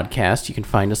Stuff Podcast. You can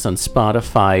find us on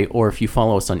Spotify, or if you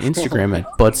follow us on Instagram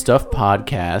at Butt Stuff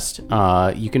Podcast,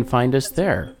 you can find us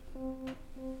there.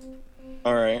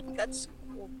 All right.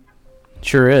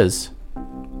 Sure is.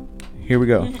 Here we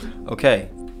go. Okay,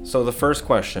 so the first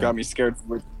question. Got me scared.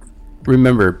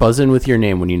 Remember, buzz in with your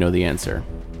name when you know the answer.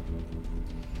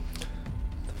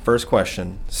 First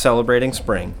question. Celebrating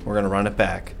spring. We're going to run it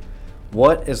back.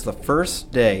 What is the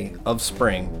first day of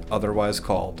spring otherwise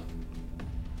called?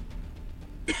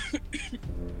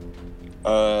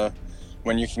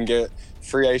 When you can get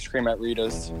free ice cream at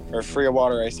Rita's or free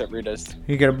water ice at Rita's.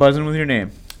 You gotta buzz in with your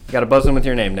name. You got to buzz in with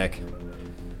your name, Nick.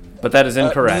 But that is This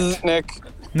incorrect. is Nick.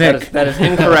 Nick. That is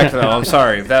incorrect, though. I'm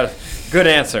sorry. Good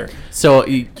answer. So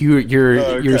you're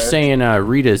Okay. saying,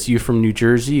 Rita's, you from New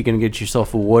Jersey? You gonna get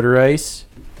yourself a water ice?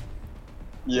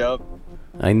 Yep.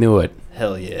 I knew it.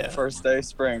 Hell yeah. First day of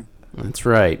spring. That's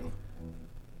right.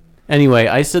 Anyway,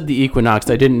 I said the equinox.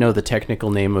 I didn't know the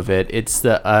technical name of it. It's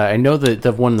the I know that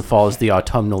the one in the fall is the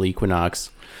autumnal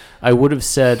equinox. I would have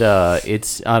said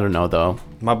it's I don't know though.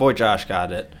 My boy Josh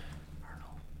got it.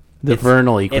 The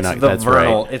vernal equinox. It's the That's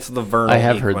vernal. right. It's the vernal. I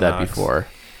have heard that equinox. before.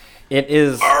 It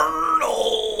is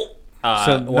vernal.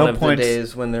 So no one of points. the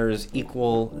days when there is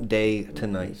equal day to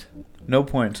night. No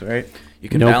points, right? You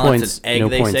can No balance points- an egg, no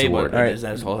they points say, award. but Alright.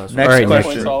 that's all. That's Next All right,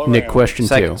 question. Points all Nick. around. Question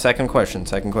two. Second question.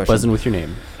 Buzz in with your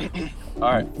name. All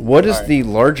right. What is Alright. the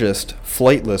largest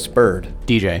flightless bird?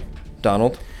 DJ.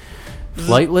 Donald?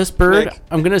 Flightless bird. Nick.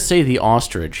 I'm gonna say the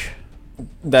ostrich.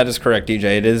 That is correct,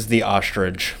 DJ. It is the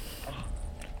ostrich.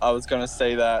 I was gonna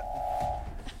say that.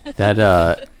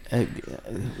 That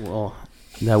well,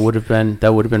 that would have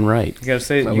been right. You gotta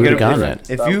say I you would've gotta gotten it.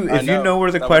 If That- you I know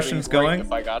where the that would've question's been great going,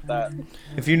 If I got that.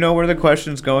 if you know where the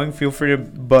question's going, feel free to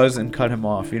buzz and cut him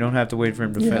off. You don't have to wait for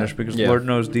him to finish because Yeah. Lord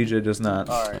knows DJ does not.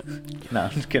 All right. No, I'm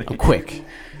just kidding. I'm quick.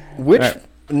 Which Alright.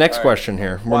 next Alright. question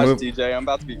here? We're Watch, mov- DJ. I'm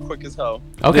about to be quick as hell.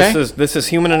 Okay. This is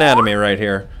human anatomy right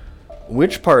here.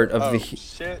 Which part of Oh the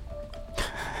shit.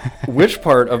 which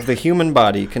part of the human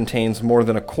body contains more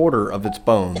than a quarter of its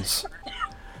bones?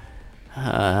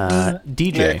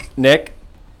 DJ. Nick?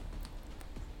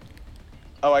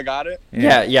 Oh, I got it.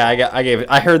 Yeah, I gave it.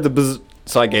 I heard the buzz,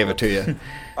 so I gave it to you.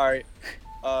 All right.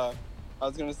 I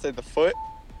was gonna say the foot.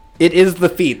 It is the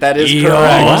feet. That is Yo,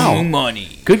 correct. Wow.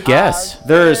 money. Good guess.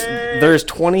 There's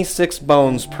 26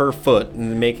 bones per foot,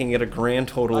 making it a grand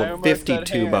total I of almost said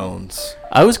 52 hand. bones.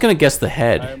 I was gonna guess the I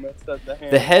head. almost said the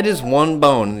hand. The head is one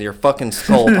bone. Your fucking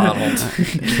skull, Donald.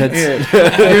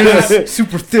 You're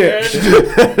super thick.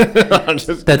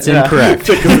 That's incorrect.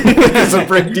 It's a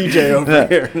brick DJ over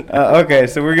here. Okay,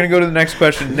 so we're gonna go to the next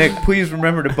question. Nick, please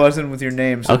remember to buzz in with your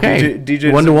name. So Okay,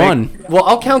 DJ 1-1. Well,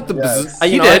 I'll count the Yes. bzz.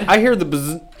 He You know, did. I hear the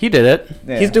bzz. He did it.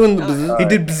 He's doing the bzz. He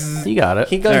did. Bzz. You got it.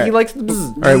 He Alright. likes the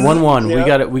bzz. All right, 1-1.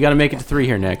 Yeah. We got to make it to 3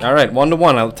 here, Nick. All right,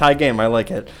 1-1. I'll tie game. I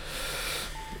like it.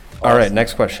 All right,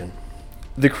 next question.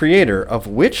 The creator of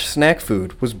which snack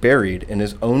food was buried in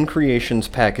his own creation's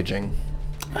packaging?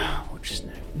 Which is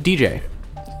DJ.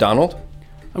 Donald?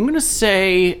 I'm gonna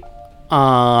say,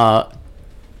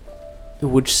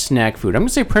 which snack food? I'm gonna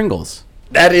say Pringles,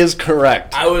 That is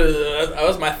correct. That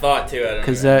was my thought too. I don't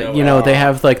because even you know they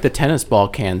have like the tennis ball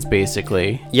cans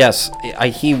basically. Yes,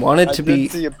 he wanted I to did be.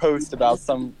 see a post about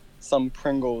some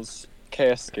Pringles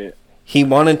casket. He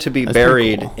wanted to be That's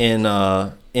pretty buried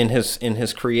cool. in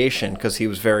his creation because he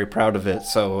was very proud of it.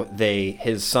 So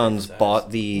his sons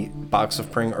bought the box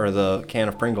of the can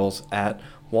of Pringles at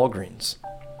Walgreens.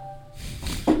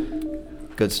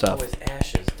 Good stuff. With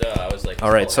ashes, duh. I was like,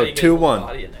 All right, so how do you get his whole 2-1.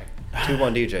 body in there?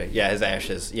 2-1 DJ. Yeah, his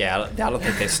ashes. Yeah, I don't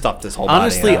think they stuffed his whole body.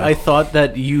 Honestly, in I it. thought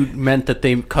that you meant that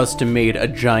they custom made a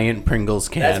giant Pringles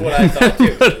can. That's what I thought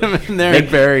too. Put them in there and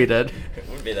buried it. It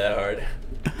wouldn't be that hard.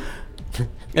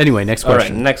 Anyway, next All right,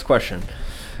 question. next question.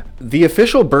 The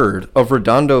official bird of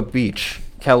Redondo Beach,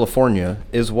 California,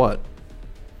 is what?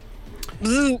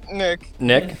 Nick,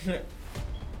 Nick?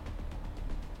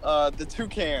 the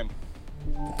toucan.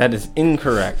 That is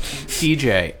incorrect.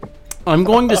 DJ. I'm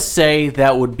going to say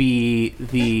that would be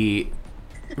the.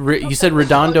 You said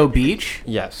Redondo Beach.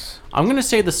 Yes. I'm going to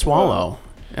say the swallow,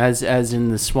 as in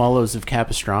the swallows of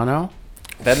Capistrano.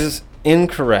 That is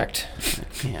incorrect.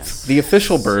 Yes. The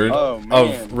official bird Oh, man.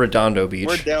 of Redondo Beach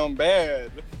We're down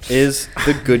bad. is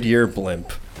the Goodyear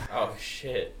blimp. Oh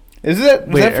shit. Is that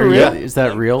Wait, for are real? is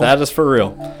that real? That is for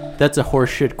real. That's a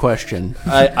horseshit question.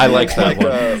 I like that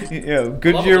one. Yeah,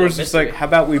 Goodyear was just like, how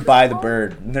about we buy the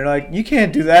bird? And they're like, you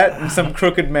can't do that. And some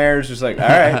crooked mayor's just like, all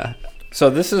right. So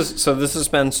this has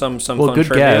been some Well, fun good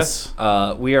trivia. guess.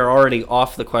 We are already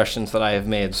off the questions that I have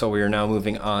made, so we are now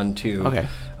moving on to. Okay.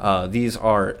 These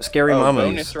are Scary Mama's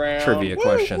bonus round. trivia Woo,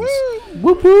 questions. woo.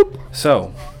 Whoop whoop.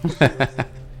 So,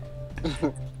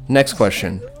 next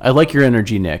question. I like your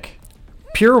energy, Nick.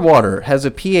 Pure water has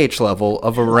a pH level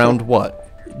of around what?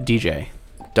 DJ.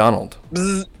 Donald.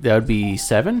 That would be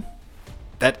 7?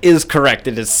 That is correct.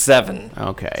 It is 7.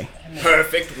 Okay.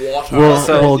 Perfect water. Well,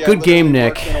 So- Yeah, good game, literally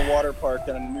Nick. worked in a water park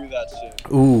and I knew that shit.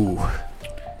 Ooh.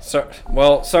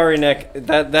 Sorry, Nick.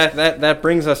 That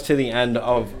brings us to the end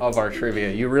of our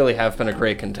trivia. You really have been a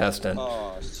great contestant.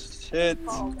 Oh shit.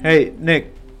 Hey,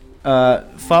 Nick,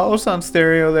 follow us on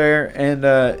Stereo there, and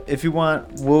if you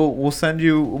want, we'll send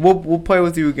you. We'll play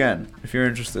with you again if you're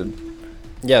interested.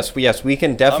 Yes, we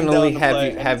can definitely down to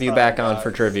play have you anytime, back on guys.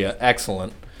 for trivia.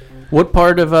 Excellent. What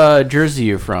part of Jersey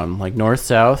you from? Like north,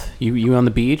 south? You on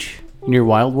the beach near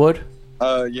Wildwood?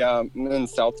 Yeah, I'm in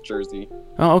South Jersey.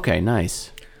 Oh, okay,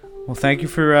 nice. Well, thank you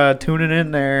for tuning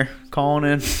in there, calling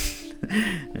in,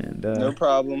 and No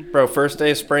problem. Bro, first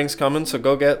day of spring's coming, so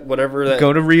go get whatever that.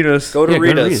 go to Rita's. Go to Yeah, go to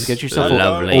Rita's. Rita's. Get yourself I'm a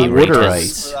going to water Rita's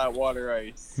ice. For that water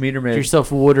ice. Meter Get maid.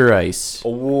 yourself water ice.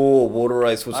 Oh, water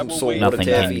ice with I some will salt wait water Nothing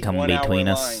for can taffy. that come 1 hour between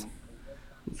us. line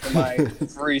For my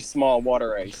free small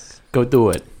water ice. Go do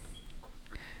it.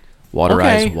 Water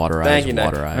Okay. ice, water Thank ice, you, Nick.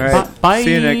 water All ice. right. Bye.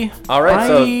 See you, Nick. All right,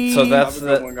 so Bye. that's Have a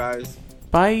good the. one, guys.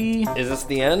 Bye. Is this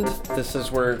the end? This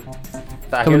is where.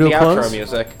 I Coming hear to the a outro close?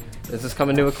 music. Is this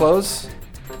coming to a close?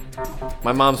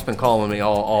 My mom's been calling me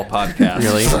all podcasts.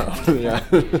 Really? So, yeah.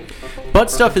 Butt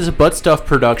Stuff is a Butt Stuff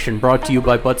production brought to you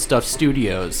by Butt Stuff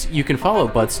Studios. You can follow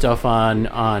Butt Stuff on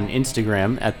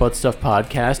Instagram at Butt Stuff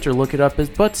Podcast or look it up as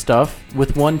Butt Stuff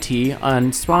with 1 T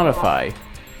on Spotify.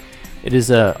 It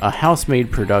is a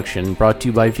house-made production brought to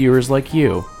you by viewers like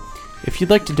you. If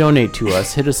you'd like to donate to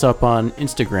us, hit us up on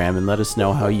Instagram and let us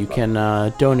know how you can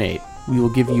donate. We will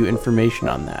give you information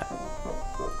on that.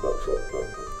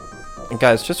 And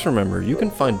guys, just remember, you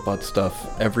can find butt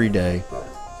stuff every day.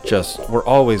 We're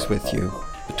always with you,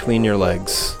 between your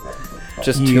legs.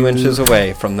 Just 2 You- inches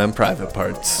away from them private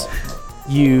parts.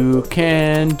 You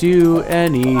can do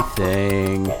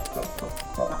anything.